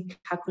imbalancing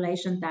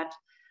calculation, that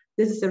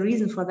this is the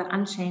reason for the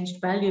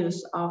unchanged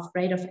values of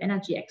rate of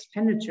energy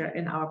expenditure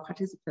in our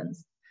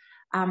participants.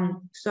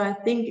 So I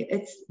think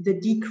it's the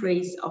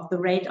decrease of the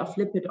rate of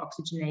lipid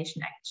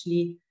oxygenation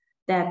actually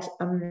that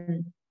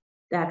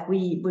that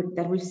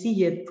we see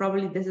here.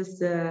 Probably this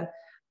is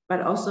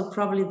but also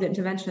probably the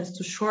intervention is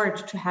too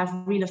short to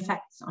have real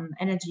effects on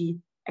energy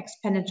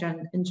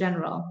expenditure in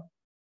general.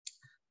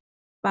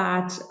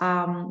 But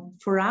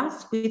for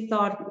us, we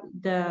thought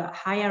the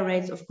higher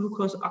rates of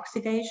glucose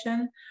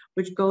oxidation,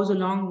 which goes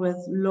along with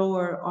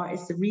lower, or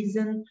is the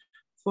reason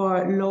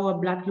for lower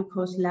blood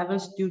glucose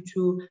levels due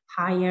to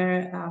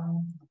higher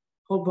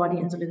whole body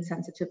insulin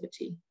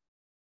sensitivity.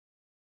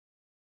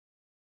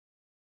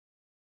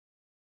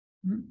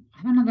 I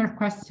have another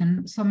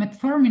question. So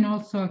metformin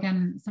also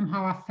can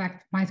somehow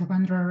affect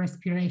mitochondrial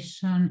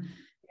respiration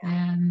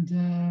and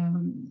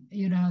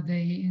you know,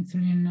 the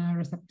insulin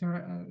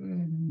receptor,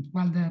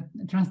 well, the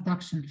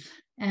transduction.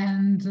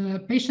 And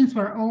patients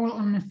were all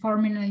on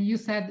metformin, and you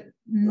said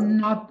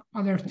not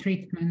other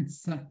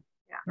treatments,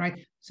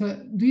 right? So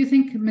do you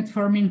think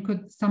metformin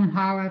could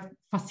somehow have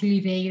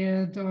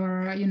facilitated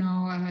or, you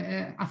know,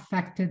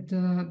 affected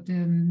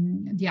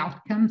the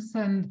outcomes?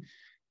 And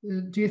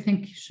do you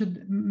think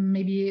should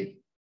maybe,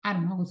 I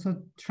don't know,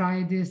 also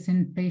try this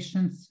in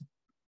patients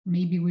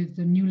maybe with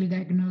the newly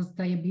diagnosed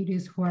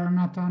diabetes who are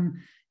not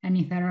on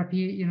any therapy,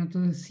 you know,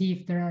 to see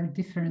if there are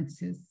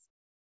differences?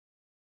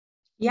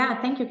 Yeah,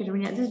 thank you,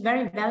 Katerina. This is a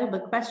very valuable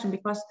question,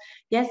 because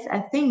yes, I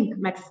think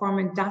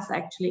metformin does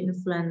actually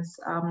influence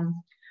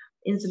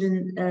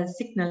insulin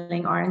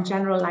signaling, or in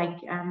general, like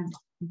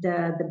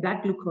the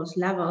blood glucose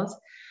levels.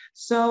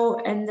 So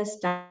in the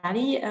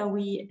study,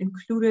 we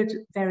included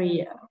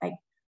very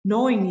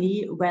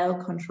knowingly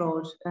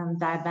well-controlled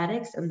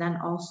diabetics, and then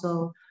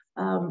also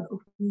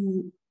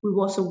we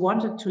also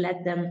wanted to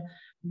let them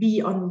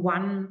be on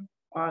one,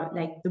 or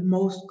like the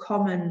most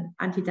common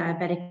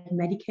anti-diabetic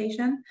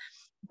medication.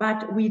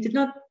 But we did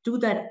not do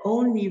that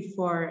only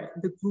for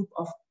the group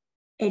of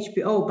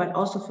HBO, but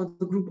also for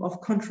the group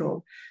of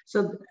control.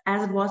 So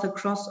as it was a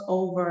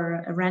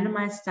crossover, a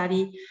randomized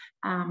study,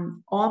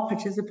 all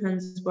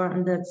participants were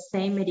on the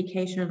same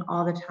medication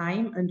all the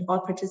time, and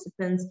all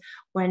participants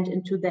went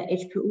into the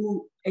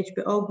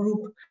HBO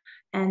group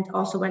and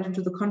also went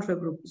into the control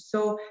group.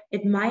 So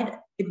it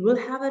will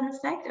have an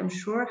effect, I'm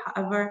sure.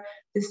 However,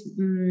 this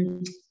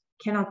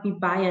cannot be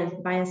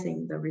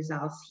biasing the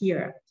results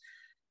here.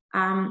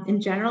 In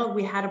general,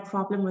 we had a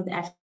problem with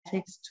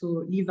ethics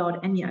to leave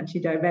out any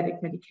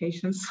anti-diabetic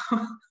medications.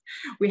 So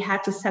we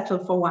had to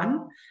settle for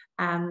one.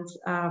 And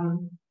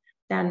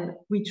then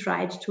we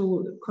tried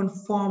to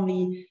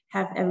conformly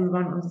have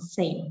everyone on the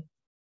same.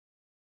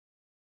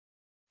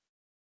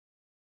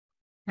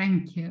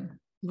 Thank you.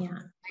 Yeah.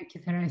 Thank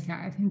you, Theresia.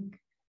 I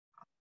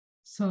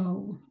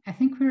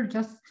think we're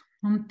just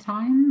on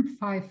time,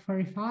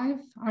 5:45.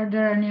 Are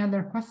there any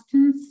other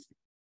questions?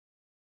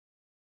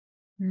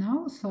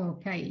 No? So,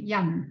 okay.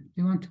 Jan,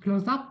 do you want to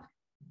close up?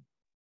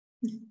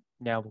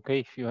 Yeah, okay,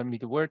 if you want me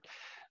the word.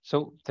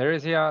 So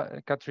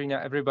Theresia,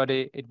 Katrina,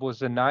 everybody, it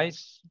was a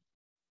nice,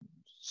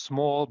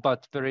 small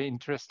but very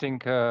interesting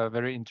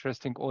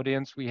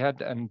audience we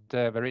had, and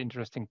very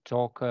interesting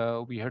talk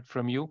we heard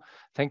from you.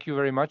 Thank you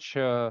very much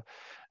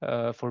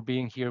for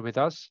being here with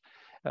us.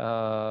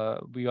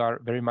 We are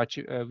very much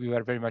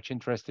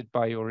interested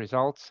by your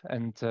results,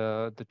 and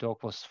the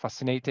talk was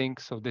fascinating.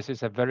 So this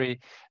is a very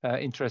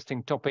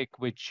interesting topic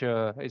which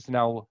is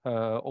now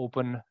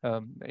open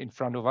in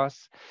front of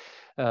us.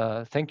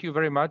 Thank you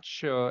very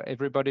much,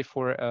 everybody,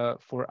 for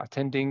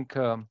attending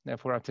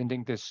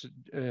this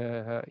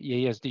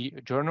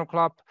EASD Journal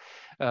Club.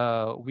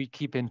 We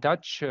keep in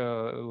touch.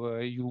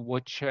 You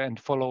watch and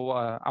follow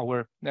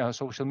our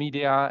social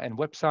media and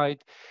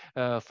website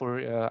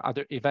for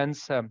other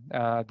events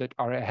that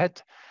are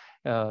ahead.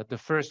 The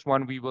first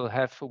one we will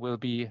have will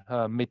be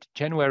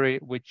mid-January,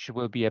 which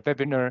will be a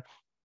webinar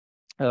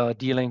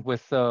dealing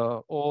with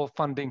all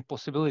funding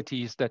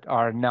possibilities that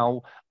are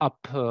now up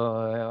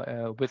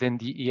within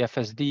the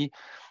EFSD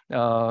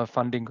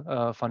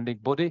funding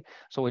body.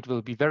 So it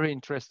will be very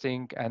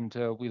interesting, and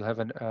we'll have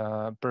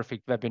a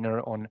perfect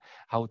webinar on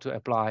how to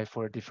apply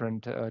for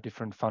different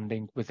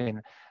funding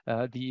within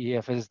the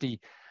EFSD.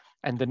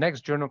 And the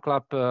next Journal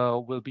Club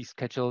will be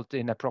scheduled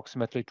in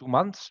approximately 2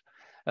 months.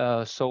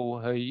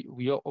 So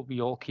we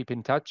all keep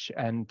in touch,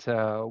 and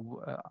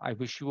I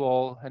wish you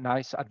all a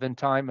nice Advent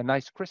time, a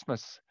nice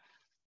Christmas.